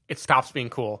 it stops being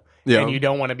cool. Yeah. And you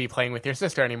don't want to be playing with your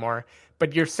sister anymore.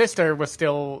 But your sister was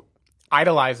still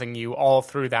idolizing you all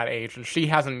through that age, and she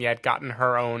hasn't yet gotten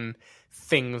her own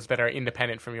things that are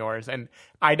independent from yours. And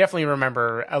I definitely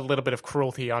remember a little bit of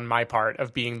cruelty on my part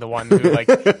of being the one who like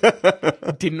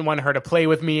didn't want her to play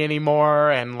with me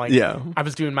anymore, and like I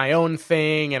was doing my own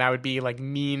thing, and I would be like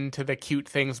mean to the cute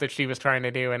things that she was trying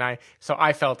to do, and I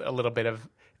felt a little bit of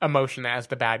emotion as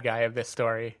the bad guy of this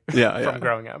story from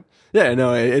growing up. Yeah,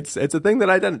 no, it's a thing that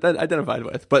I identified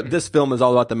with. But this film is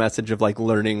all about the message of like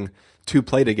learning to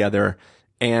play together.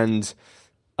 And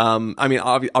I mean,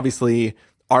 obviously,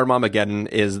 Armageddon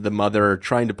is the mother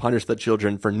trying to punish the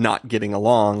children for not getting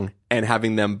along and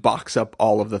having them box up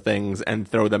all of the things and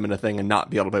throw them in a thing and not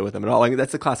be able to play with them at all. Like,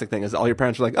 that's the classic thing, is all your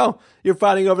parents are like, oh, you're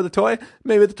fighting over the toy?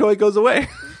 Maybe the toy goes away.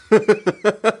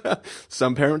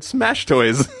 Some parents smash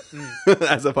toys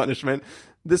as a punishment.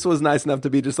 This was nice enough to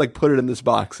be just like, put it in this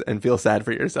box and feel sad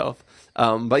for yourself.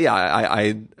 But yeah,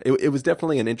 it was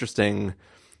definitely an interesting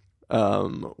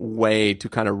way to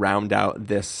kind of round out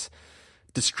this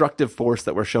destructive force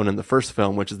that we're shown in the first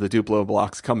film, which is the Duplo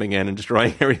blocks coming in and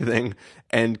destroying everything,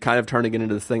 and kind of turning it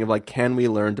into this thing of like, can we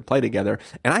learn to play together?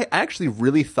 And I actually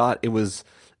really thought it was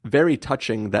very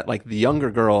touching that like the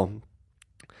younger girl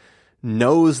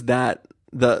knows that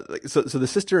so the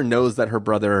sister knows that her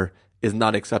brother is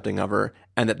not accepting of her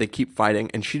and that they keep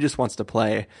fighting, and she just wants to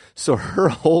play. So her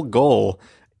whole goal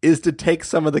is to take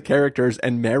some of the characters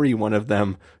and marry one of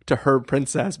them to her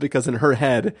princess, because in her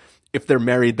head, if they're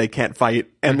married, they can't fight,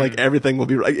 and like everything will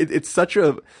be right. It's such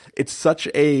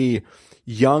a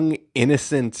young,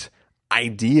 innocent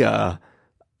idea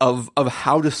of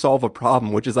how to solve a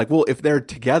problem, which is like, well, if they're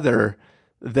together,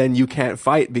 then you can't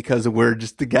fight because we're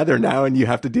just together now, and you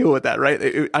have to deal with that,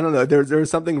 right? I don't know. There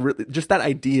was something really, just that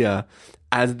idea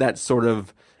as that sort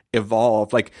of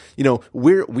evolved. Like, you know,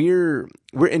 we're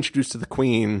introduced to the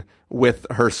Queen with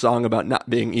her song about not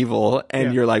being evil,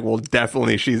 and you're like, well,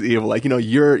 definitely she's evil. Like, you know,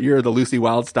 you're the Lucy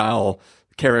Wilde style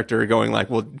character going like,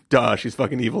 well, duh, she's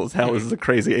fucking evil as hell. This is a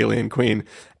crazy alien queen.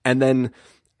 And then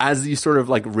as you sort of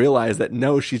like realize that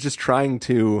no, she's just trying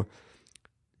to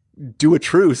do a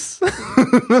truce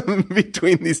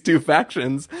between these two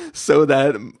factions so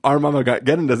that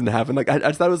Armageddon doesn't happen. Like, I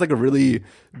just thought it was like a really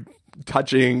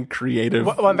touching, creative.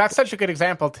 Well, that's such a good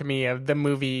example to me of the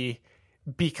movie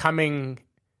becoming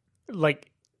like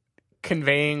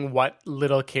conveying what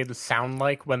little kids sound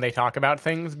like when they talk about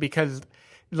things, because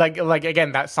like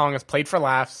again, that song is played for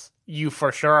laughs. You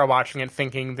for sure are watching it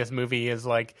thinking this movie is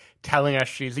like telling us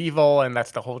she's evil, and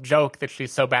that's the whole joke, that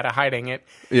she's so bad at hiding it.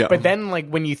 Yeah. But then like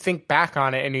when you think back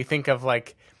on it and you think of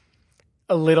like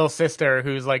a little sister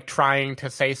who's like trying to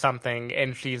say something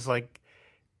and she's like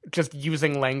just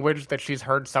using language that she's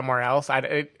heard somewhere else,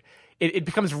 it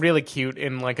becomes really cute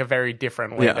in like a very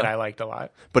different way that I liked a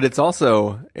lot. But it's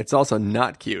also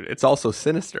not cute. It's also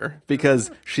sinister,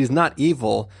 because she's not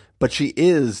evil, but she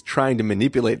is trying to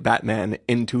manipulate Batman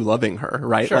into loving her,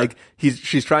 right? Sure. Like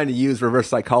she's trying to use reverse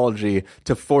psychology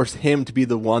to force him to be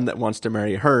the one that wants to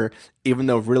marry her, even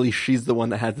though really she's the one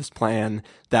that has this plan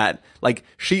that like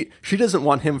she doesn't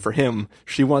want him for him.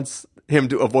 She wants him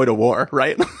to avoid a war,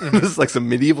 right? This is like some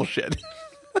medieval shit.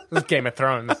 This is Game of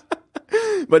Thrones.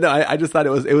 But no, I just thought it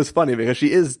was funny, because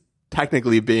she is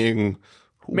technically being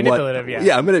manipulative.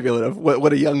 Manipulative.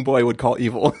 What a young boy would call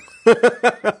evil.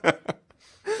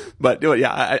 But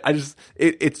yeah, I just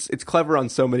it's clever on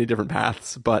so many different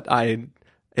paths. But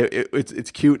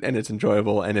it's cute and it's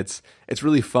enjoyable and it's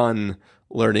really fun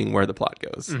learning where the plot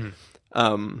goes.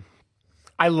 Mm-hmm.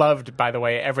 I loved, by the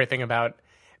way, everything about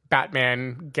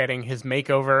Batman getting his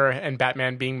makeover and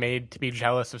Batman being made to be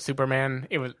jealous of Superman.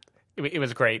 It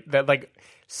was great. That like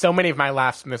so many of my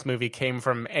laughs in this movie came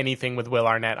from anything with Will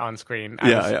Arnett on screen.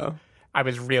 I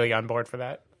was really on board for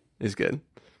that. He's good.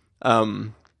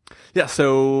 Yeah,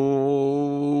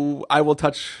 so I will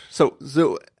touch.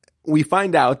 So we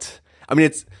find out. I mean,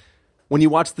 it's when you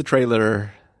watch the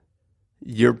trailer,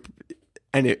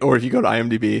 or if you go to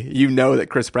IMDb, you know that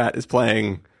Chris Pratt is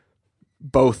playing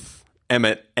both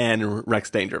Emmett and Rex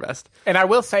Dangervest. And I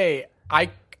will say, I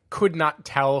could not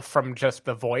tell from just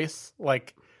the voice.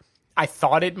 Like, I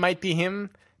thought it might be him,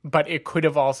 but it could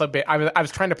have also been. I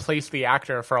was trying to place the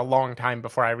actor for a long time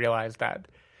before I realized that.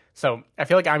 So I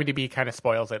feel like IMDb kind of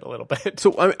spoils it a little bit.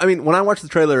 So, I mean, when I watched the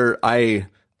trailer, I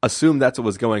assumed that's what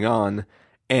was going on,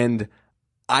 and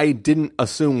I didn't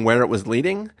assume where it was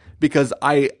leading because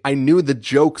I knew the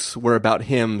jokes were about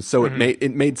him, so it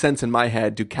made sense in my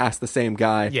head to cast the same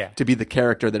guy to be the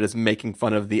character that is making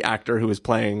fun of the actor who is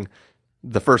playing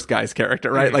the first guy's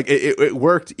character, right? Like, it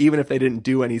worked even if they didn't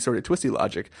do any sort of twisty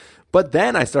logic. But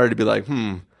then I started to be like,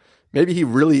 maybe he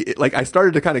really, like, I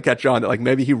started to kind of catch on that, like,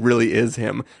 maybe he really is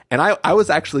him. And I was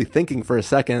actually thinking for a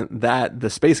second that the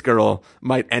Space Girl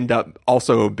might end up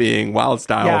also being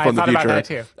Wildstyle from the future. About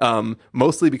that too.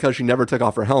 Mostly because she never took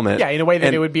off her helmet. Yeah, in a way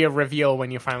that it would be a reveal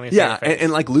when you finally see her face.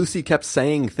 And like Lucy kept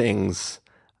saying things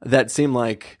that seemed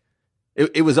like,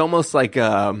 it was almost like,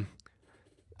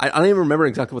 I don't even remember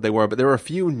exactly what they were, but there were a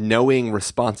few knowing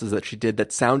responses that she did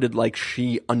that sounded like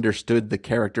she understood the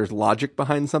character's logic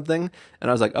behind something. And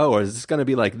I was like, oh, is this going to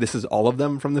be like, this is all of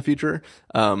them from the future?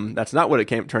 That's not what it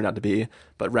turned out to be.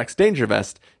 But Rex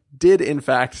Dangervest did, in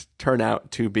fact, turn out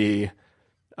to be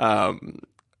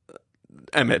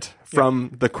Emmett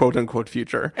from the quote-unquote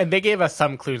future. And they gave us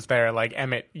some clues there, like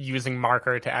Emmett using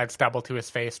marker to add stubble to his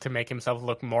face to make himself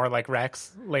look more like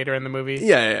Rex later in the movie.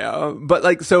 Yeah. But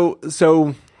like, so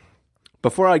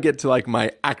before I get to like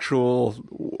my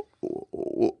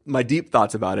deep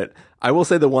thoughts about it, I will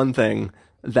say the one thing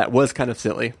that was kind of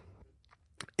silly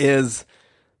is,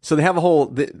 so they have a whole,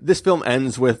 this film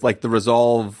ends with like the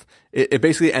resolve. It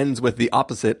basically ends with the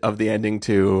opposite of the ending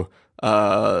to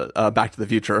Back to the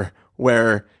Future,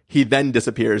 where he then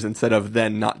disappears instead of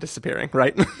then not disappearing,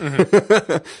 right?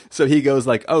 Mm-hmm. So he goes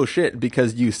like, oh shit,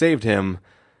 because you saved him,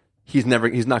 he's not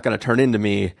going to turn into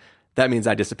me. That means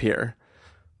I disappear.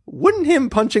 Wouldn't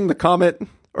him punching the comet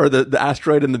or the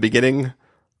asteroid in the beginning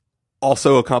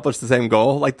also accomplish the same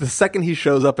goal? Like, the second he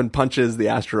shows up and punches the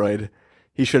asteroid,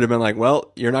 he should have been like,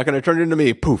 well, you're not going to turn into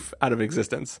me. Poof, out of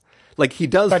existence. Like, he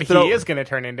does. But he is going to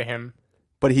turn into him.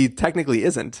 But he technically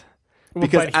isn't.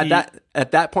 Because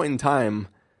at that point in time,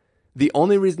 the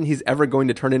only reason he's ever going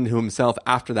to turn into himself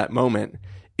after that moment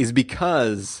is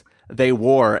because they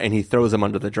war and he throws him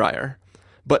under the dryer.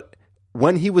 But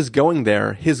when he was going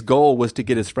there, his goal was to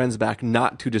get his friends back,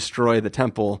 not to destroy the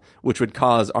temple, which would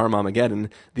cause Armageddon.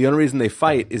 The only reason they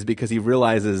fight is because he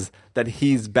realizes that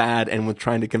he's bad and was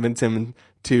trying to convince him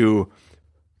to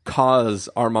cause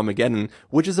Armageddon,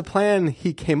 which is a plan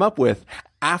he came up with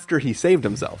after he saved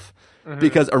himself. Mm-hmm.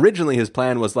 Because originally his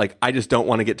plan was like, I just don't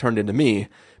want to get turned into me.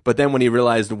 But then when he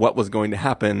realized what was going to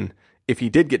happen if he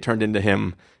did get turned into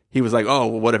him, he was like, oh,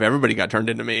 well, what if everybody got turned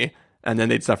into me? And then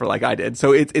they'd suffer like I did.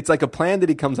 So it's like a plan that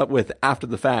he comes up with after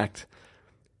the fact,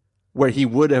 where he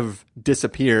would have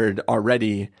disappeared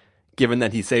already, given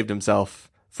that he saved himself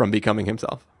from becoming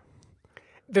himself.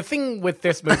 The thing with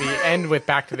this movie and with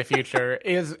Back to the Future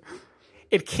is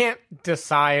it can't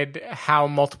decide how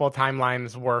multiple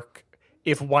timelines work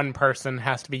if one person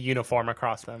has to be uniform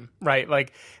across them, right?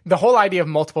 Like, the whole idea of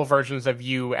multiple versions of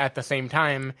you at the same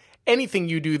time, anything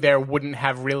you do there wouldn't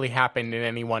have really happened in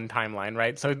any one timeline,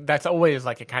 right? So that's always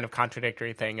like a kind of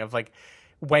contradictory thing of like,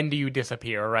 when do you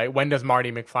disappear, right? When does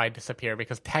Marty McFly disappear?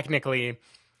 Because technically,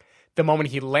 the moment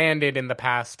he landed in the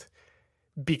past,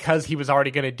 because he was already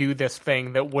going to do this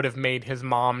thing that would have made his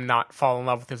mom not fall in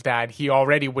love with his dad, he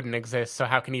already wouldn't exist, so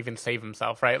how can he even save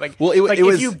himself, right? Like, well,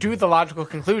 if you do the logical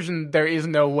conclusion, there is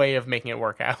no way of making it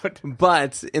work out.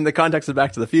 But in the context of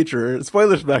Back to the Future,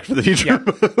 spoilers for Back to the Future,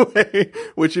 by the way,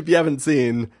 which if you haven't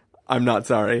seen, I'm not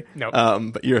sorry. No.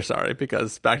 But you're sorry,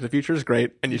 because Back to the Future is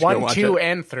great, and you should go watch it. 1, 2,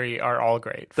 and 3 are all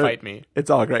great. Fight me. It's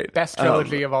all great. Best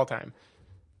trilogy of all time.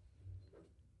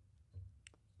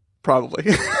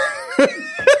 Probably.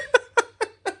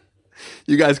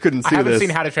 You guys couldn't see this. I haven't seen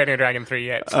How to Train Your Dragon 3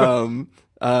 yet. So.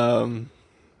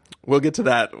 We'll get to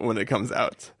that when it comes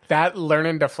out. That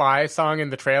Learning to Fly song in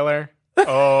the trailer.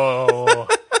 Oh,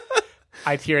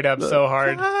 I teared up so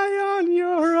hard. Fly on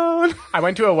your own. I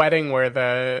went to a wedding where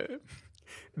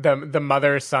the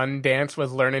mother-son dance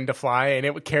was Learning to Fly, and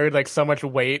it carried like so much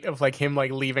weight of like him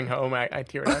like leaving home. I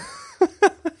teared up.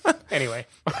 Anyway,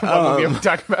 what movie are we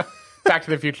talking about? Back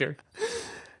to the Future.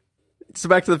 So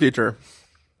Back to the Future.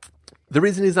 The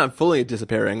reason he's not fully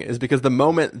disappearing is because the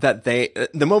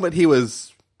moment he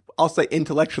was, I'll say,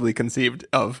 intellectually conceived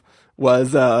of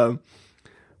was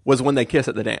when they kiss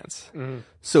at the dance. Mm-hmm.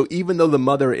 So even though the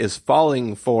mother is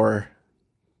falling for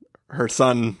her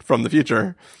son from the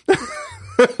future,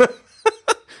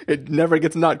 it never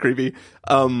gets not creepy.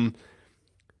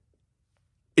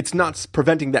 It's not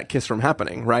preventing that kiss from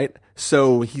happening, right?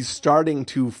 So he's starting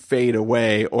to fade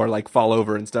away or like fall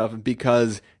over and stuff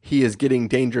because he is getting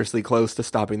dangerously close to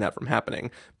stopping that from happening.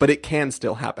 But it can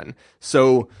still happen.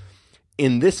 So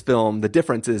in this film, the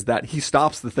difference is that he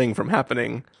stops the thing from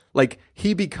happening. Like,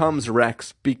 he becomes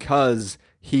Rex because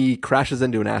he crashes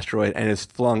into an asteroid and is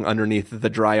flung underneath the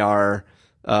Dryar.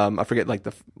 I forget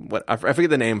I forget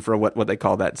the name for what they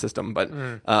call that system, but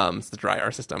it's the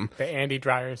Dryar system. The Andy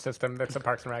Dreier system. That's a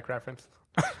Parks and Rec reference.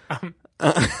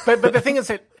 But the thing is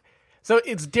that, so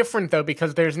it's different though,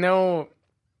 because there's no.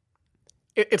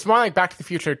 It's more like Back to the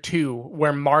Future 2,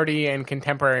 where Marty and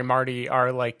contemporary Marty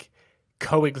are like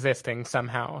coexisting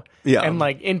somehow. Yeah. And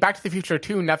like in Back to the Future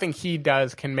 2, nothing he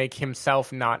does can make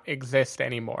himself not exist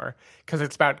anymore, because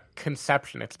it's about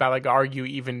conception. It's about like, are you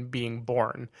even being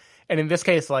born? And in this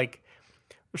case, like,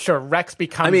 sure, Rex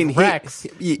becomes Rex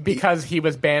because he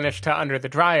was banished to Under the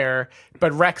Dryer,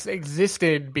 but Rex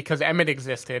existed because Emmett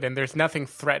existed, and there's nothing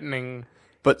threatening.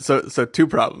 But so two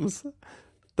problems.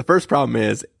 The first problem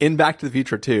is, in Back to the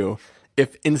Future 2,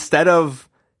 if instead of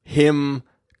him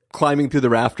climbing through the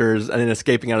rafters and then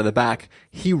escaping out of the back,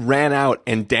 he ran out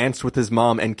and danced with his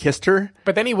mom and kissed her.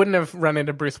 But then he wouldn't have run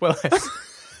into Bruce Willis.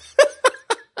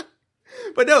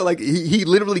 But no, like, he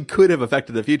literally could have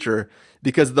affected the future,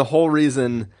 because the whole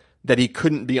reason that he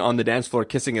couldn't be on the dance floor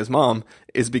kissing his mom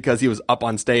is because he was up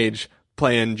on stage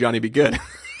playing Johnny Be Good.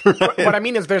 Right? What I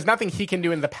mean is, there's nothing he can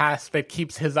do in the past that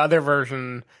keeps his other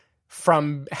version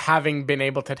from having been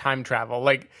able to time travel.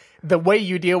 Like, the way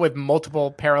you deal with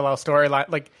multiple parallel storylines,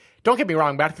 like, don't get me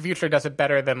wrong, Back to the Future does it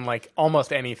better than like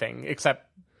almost anything except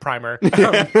Primer. But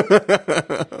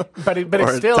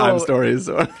it's still Time Stories.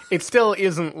 It still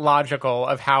isn't logical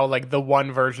of how like the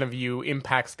one version of you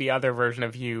impacts the other version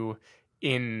of you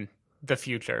in the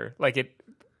future. Like,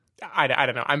 I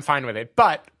don't know. I'm fine with it,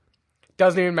 but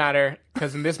doesn't even matter,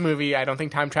 because in this movie, I don't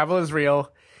think time travel is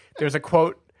real. There's a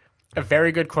quote, a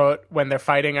very good quote, when they're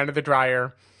fighting under the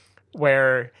dryer,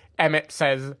 where Emmett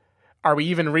says, "Are we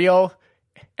even real?"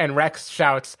 And Rex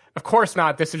shouts, "Of course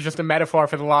not. This is just a metaphor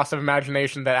for the loss of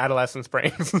imagination that adolescence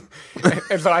brings."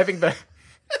 And so I think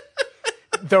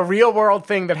the real world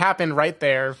thing that happened right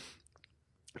there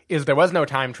is there was no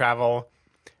time travel.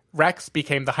 Rex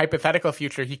became the hypothetical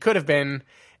future he could have been,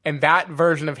 and that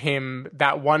version of him,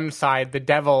 that one side, the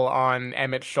devil on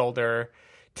Emmett's shoulder,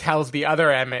 tells the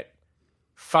other Emmett,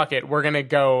 fuck it, we're going to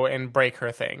go and break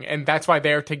her thing. And that's why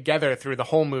they're together through the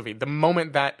whole movie. The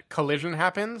moment that collision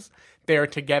happens, they're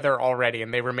together already,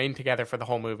 and they remain together for the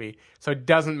whole movie. So it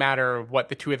doesn't matter what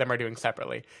the two of them are doing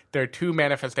separately. There are two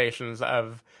manifestations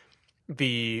of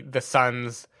the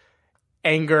son's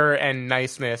anger and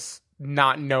niceness,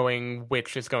 not knowing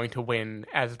which is going to win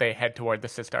as they head toward the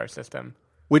Sistar system.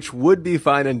 Which would be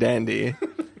fine and dandy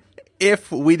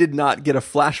if we did not get a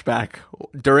flashback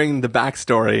during the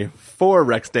backstory for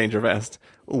Rex Dangervest,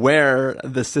 where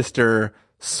the sister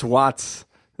swats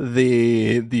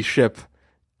the ship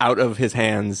out of his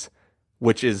hands,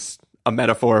 which is a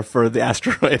metaphor for the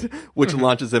asteroid, which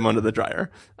launches him under the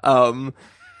dryer. I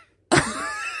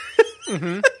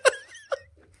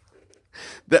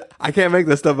can't make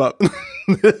this stuff up.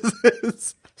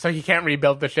 So he can't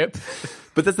rebuild the ship?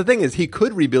 But that's the thing, is he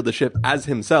could rebuild the ship as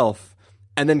himself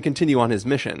and then continue on his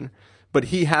mission. But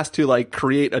he has to like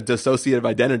create a dissociative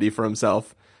identity for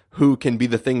himself who can be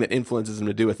the thing that influences him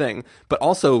to do a thing. But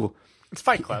also, it's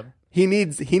Fight Club. He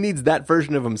needs that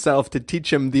version of himself to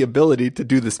teach him the ability to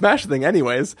do the Smash thing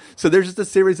anyways. So there's just a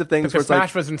series of things but where the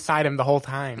Smash was inside him the whole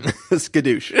time.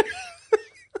 Skadoosh.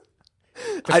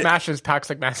 The Smash is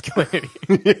toxic masculinity.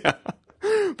 Yeah.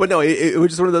 But no, it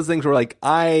was just one of those things where like,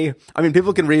 I mean,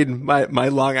 people can read my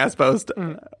long ass post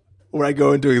where I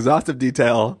go into exhaustive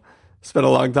detail, spend a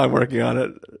long time working on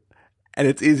it, and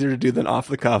it's easier to do than off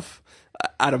the cuff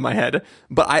out of my head.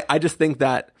 But I just think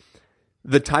that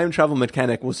the time travel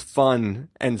mechanic was fun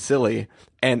and silly,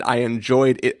 and I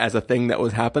enjoyed it as a thing that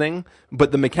was happening,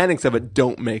 but the mechanics of it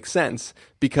don't make sense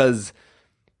because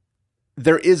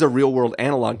there is a real world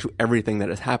analog to everything that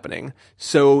is happening.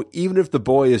 So even if the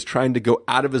boy is trying to go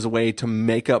out of his way to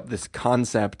make up this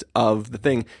concept of the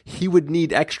thing, he would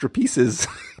need extra pieces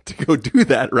to go do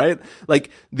that, right? Like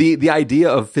the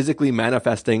idea of physically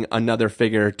manifesting another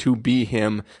figure to be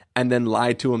him and then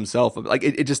lie to himself, like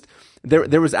it just,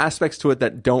 there was aspects to it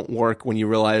that don't work when you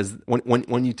realize,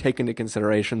 when you take into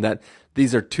consideration that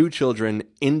these are two children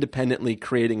independently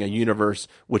creating a universe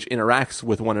which interacts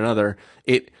with one another.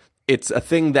 It's a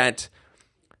thing that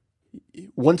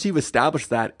once you've established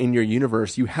that in your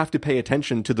universe, you have to pay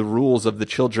attention to the rules of the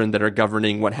children that are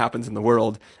governing what happens in the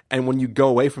world. And when you go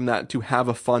away from that to have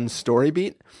a fun story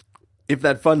beat, if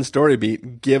that fun story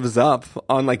beat gives up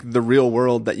on like the real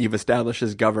world that you've established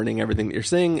as governing everything that you're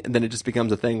seeing, then it just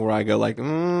becomes a thing where I go like,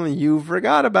 you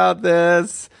forgot about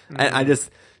this. Mm-hmm. And I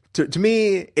just, to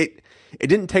me, it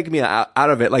didn't take me out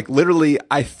of it. Like literally,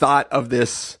 I thought of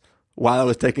this while I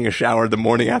was taking a shower the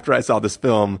morning after I saw this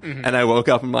film, mm-hmm. and I woke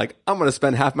up and I'm like, I'm going to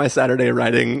spend half my Saturday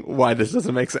writing why this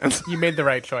doesn't make sense. You made the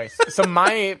right choice. So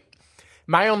my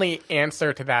only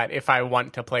answer to that, if I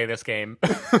want to play this game,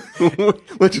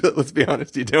 which let's be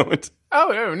honest, you don't.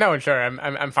 Oh no, sure,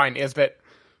 I'm fine. Is that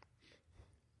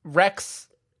Rex?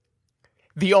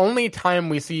 The only time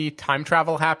we see time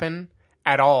travel happen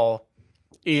at all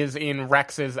is in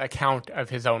Rex's account of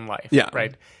his own life. Yeah,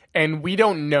 right. And we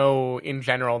don't know in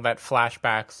general that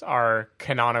flashbacks are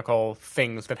canonical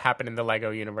things that happen in the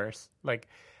Lego universe. Like,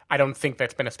 I don't think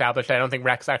that's been established. I don't think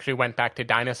Rex actually went back to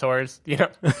dinosaurs. You know,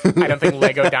 I don't think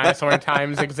Lego dinosaur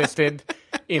times existed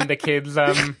in the kids,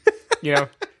 in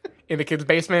the kids'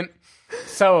 basement.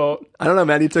 So I don't know,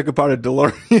 man. He took apart a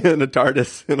DeLorean and a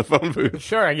TARDIS in a phone booth.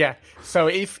 Sure, yeah. So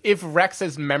if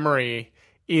Rex's memory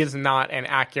is not an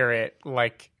accurate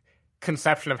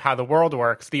conception of how the world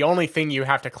works, the only thing you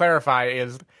have to clarify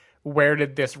is where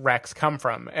did this Rex come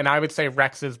from? And I would say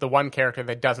Rex is the one character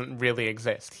that doesn't really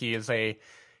exist. He is a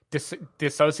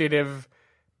dissociative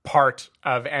part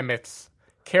of Emmett's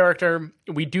character.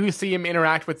 We do see him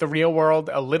interact with the real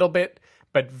world a little bit,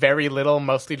 but very little,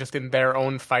 mostly just in their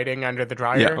own fighting under the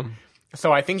dryer. Yeah.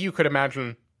 So I think you could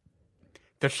imagine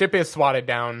the ship is swatted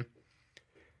down,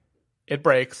 it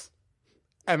breaks,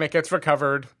 Emmett gets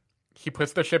recovered, he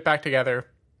puts the ship back together.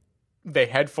 They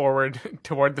head forward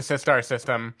toward the Sistar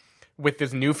system with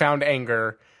this newfound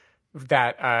anger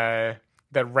that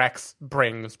Rex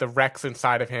brings. The Rex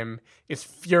inside of him is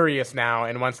furious now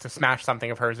and wants to smash something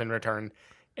of hers in return.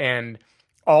 And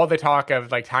all the talk of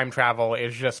time travel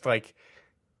is just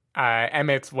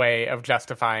Emmett's way of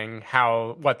justifying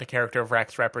what the character of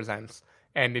Rex represents.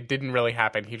 And it didn't really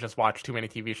happen. He just watched too many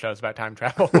TV shows about time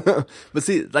travel. But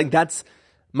see, that's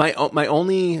my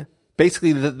only.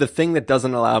 Basically, the thing that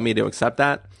doesn't allow me to accept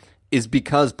that is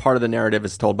because part of the narrative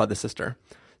is told by the sister.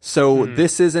 So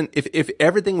this isn't, if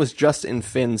everything was just in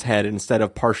Finn's head instead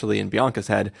of partially in Bianca's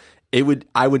head,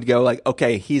 I would go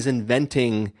okay, he's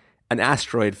inventing an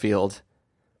asteroid field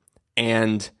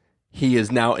and he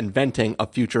is now inventing a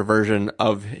future version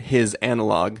of his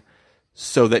analog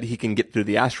so that he can get through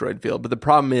the asteroid field. But the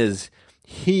problem is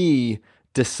he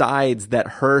decides that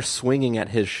her swinging at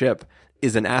his ship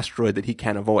is an asteroid that he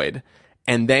can't avoid.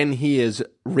 And then he is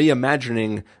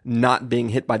reimagining not being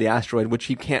hit by the asteroid, which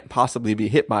he can't possibly be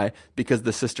hit by because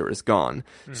the sister is gone.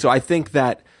 So I think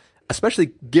that,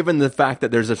 especially given the fact that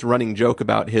there's this running joke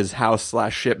about his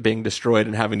house/ship being destroyed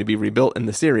and having to be rebuilt in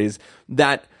the series,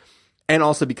 and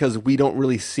also because we don't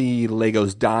really see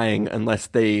Legos dying unless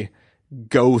they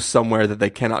go somewhere that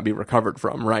they cannot be recovered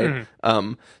from, right?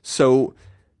 So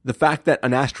the fact that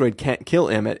an asteroid can't kill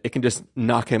Emmett, it can just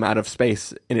knock him out of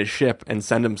space in his ship and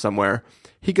send him somewhere.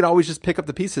 He could always just pick up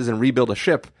the pieces and rebuild a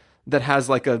ship that has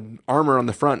a armor on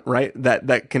the front, right?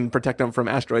 That can protect him from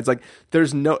asteroids.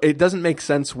 It doesn't make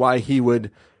sense why he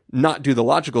would not do the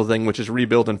logical thing, which is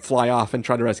rebuild and fly off and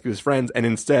try to rescue his friends, and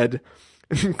instead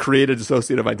create a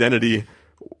dissociative identity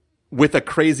with a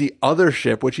crazy other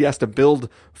ship, which he has to build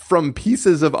from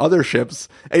pieces of other ships.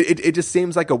 It just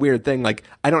seems like a weird thing.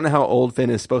 I don't know how old Finn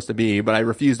is supposed to be, but I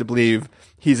refuse to believe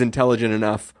he's intelligent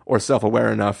enough or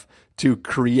self-aware enough to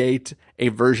create a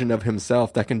version of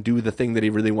himself that can do the thing that he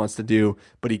really wants to do,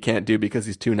 but he can't do because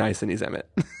he's too nice and he's Emmett.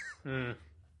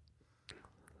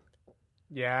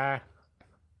 Yeah.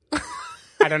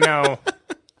 I don't know.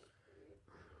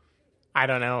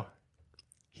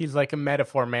 He's like a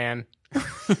metaphor man.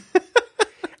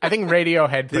 I think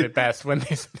Radiohead put it best when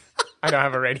they said, I don't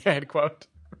have a Radiohead quote.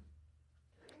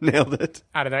 Nailed it.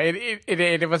 I don't know.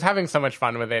 It was having so much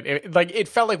fun with it. It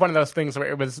felt like one of those things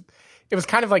where it was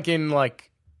kind of like in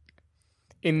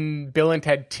in Bill and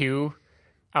Ted 2,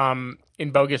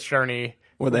 in Bogus Journey,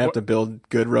 where they have to build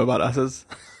good robot us's.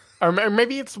 Or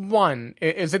maybe it's 1.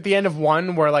 Is it the end of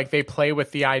 1 where like they play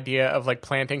with the idea of like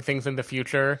planting things in the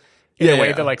future in a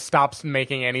way that like stops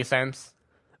making any sense?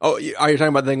 Oh, are you talking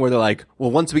about the thing where they're like, well,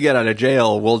 once we get out of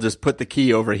jail, we'll just put the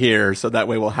key over here so that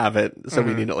way we'll have it so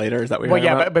we need it later? Is that what you're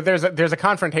talking about? But there's a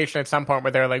confrontation at some point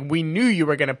where they're like, we knew you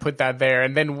were going to put that there,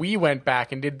 and then we went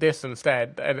back and did this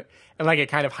instead. And like it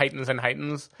kind of heightens and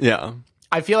heightens. Yeah.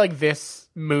 I feel like this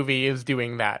movie is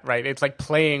doing that, right? It's like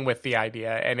playing with the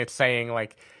idea, and it's saying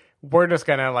like, we're just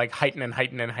going to like heighten and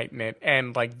heighten and heighten it.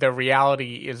 And like the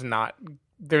reality is not,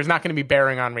 there's not going to be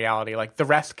bearing on reality. Like the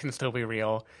rest can still be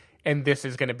real. And this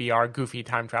is going to be our goofy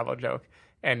time travel joke.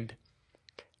 And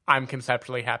I'm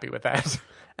conceptually happy with that.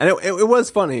 And it was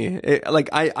funny.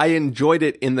 I enjoyed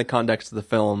it in the context of the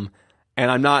film. And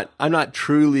I'm not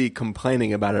truly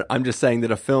complaining about it. I'm just saying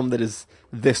that a film that is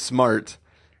this smart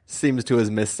seems to have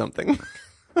missed something.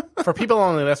 For people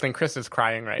only listening, Chris is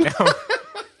crying right now.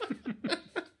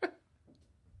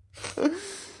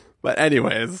 But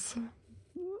anyways,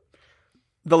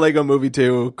 the Lego Movie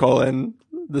 2,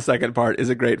 the second part is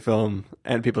a great film,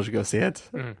 and people should go see it.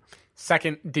 Mm.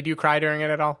 Second, did you cry during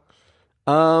it at all?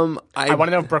 I want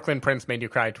to know if Brooklyn Prince made you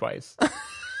cry twice.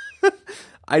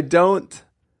 I don't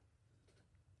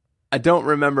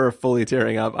remember fully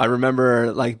tearing up. I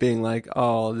remember like being like,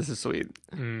 "Oh, this is sweet,"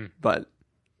 but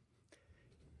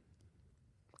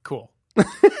cool.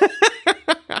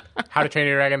 How to Train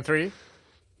Your Dragon 3?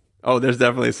 Oh, there's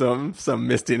definitely some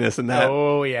mistiness in that.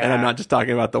 Oh yeah, and I'm not just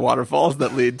talking about the waterfalls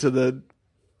that lead to the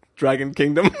Dragon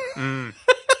Kingdom.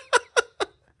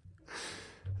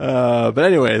 But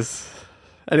anyways,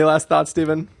 any last thoughts,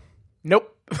 Steven?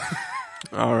 Nope.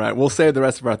 All right, we'll save the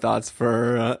rest of our thoughts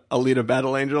for Alita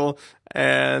Battle Angel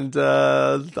and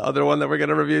the other one that we're going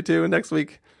to review too next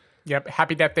week. Yep,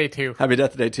 Happy Death Day 2. Happy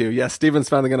Death Day 2. Yes, Steven's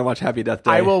finally going to watch Happy Death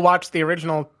Day. I will watch the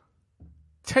original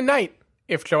tonight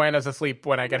if Joanna's asleep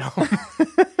when I get home.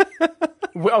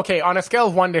 Okay, on a scale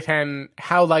of 1 to 10,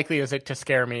 how likely is it to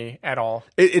scare me at all?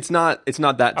 It's not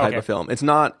that type of film. It's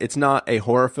not a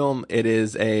horror film. It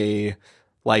is it's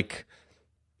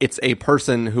a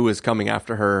person who is coming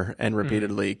after her and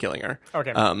repeatedly killing her.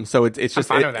 Okay. So it's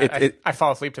just I'm fine with that. I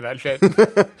fall asleep to that shit.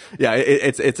 Yeah,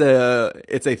 it's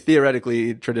a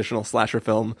theoretically traditional slasher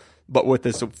film, but with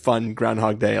this fun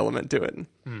Groundhog Day element to it.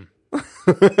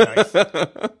 Nice.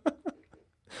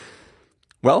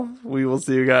 Well, we will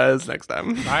see you guys next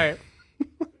time. Bye.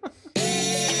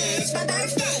 It's my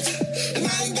birthday, and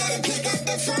I ain't gotta pick up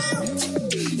the phone.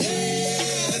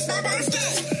 Yeah, it's my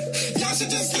birthday. Y'all should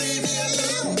just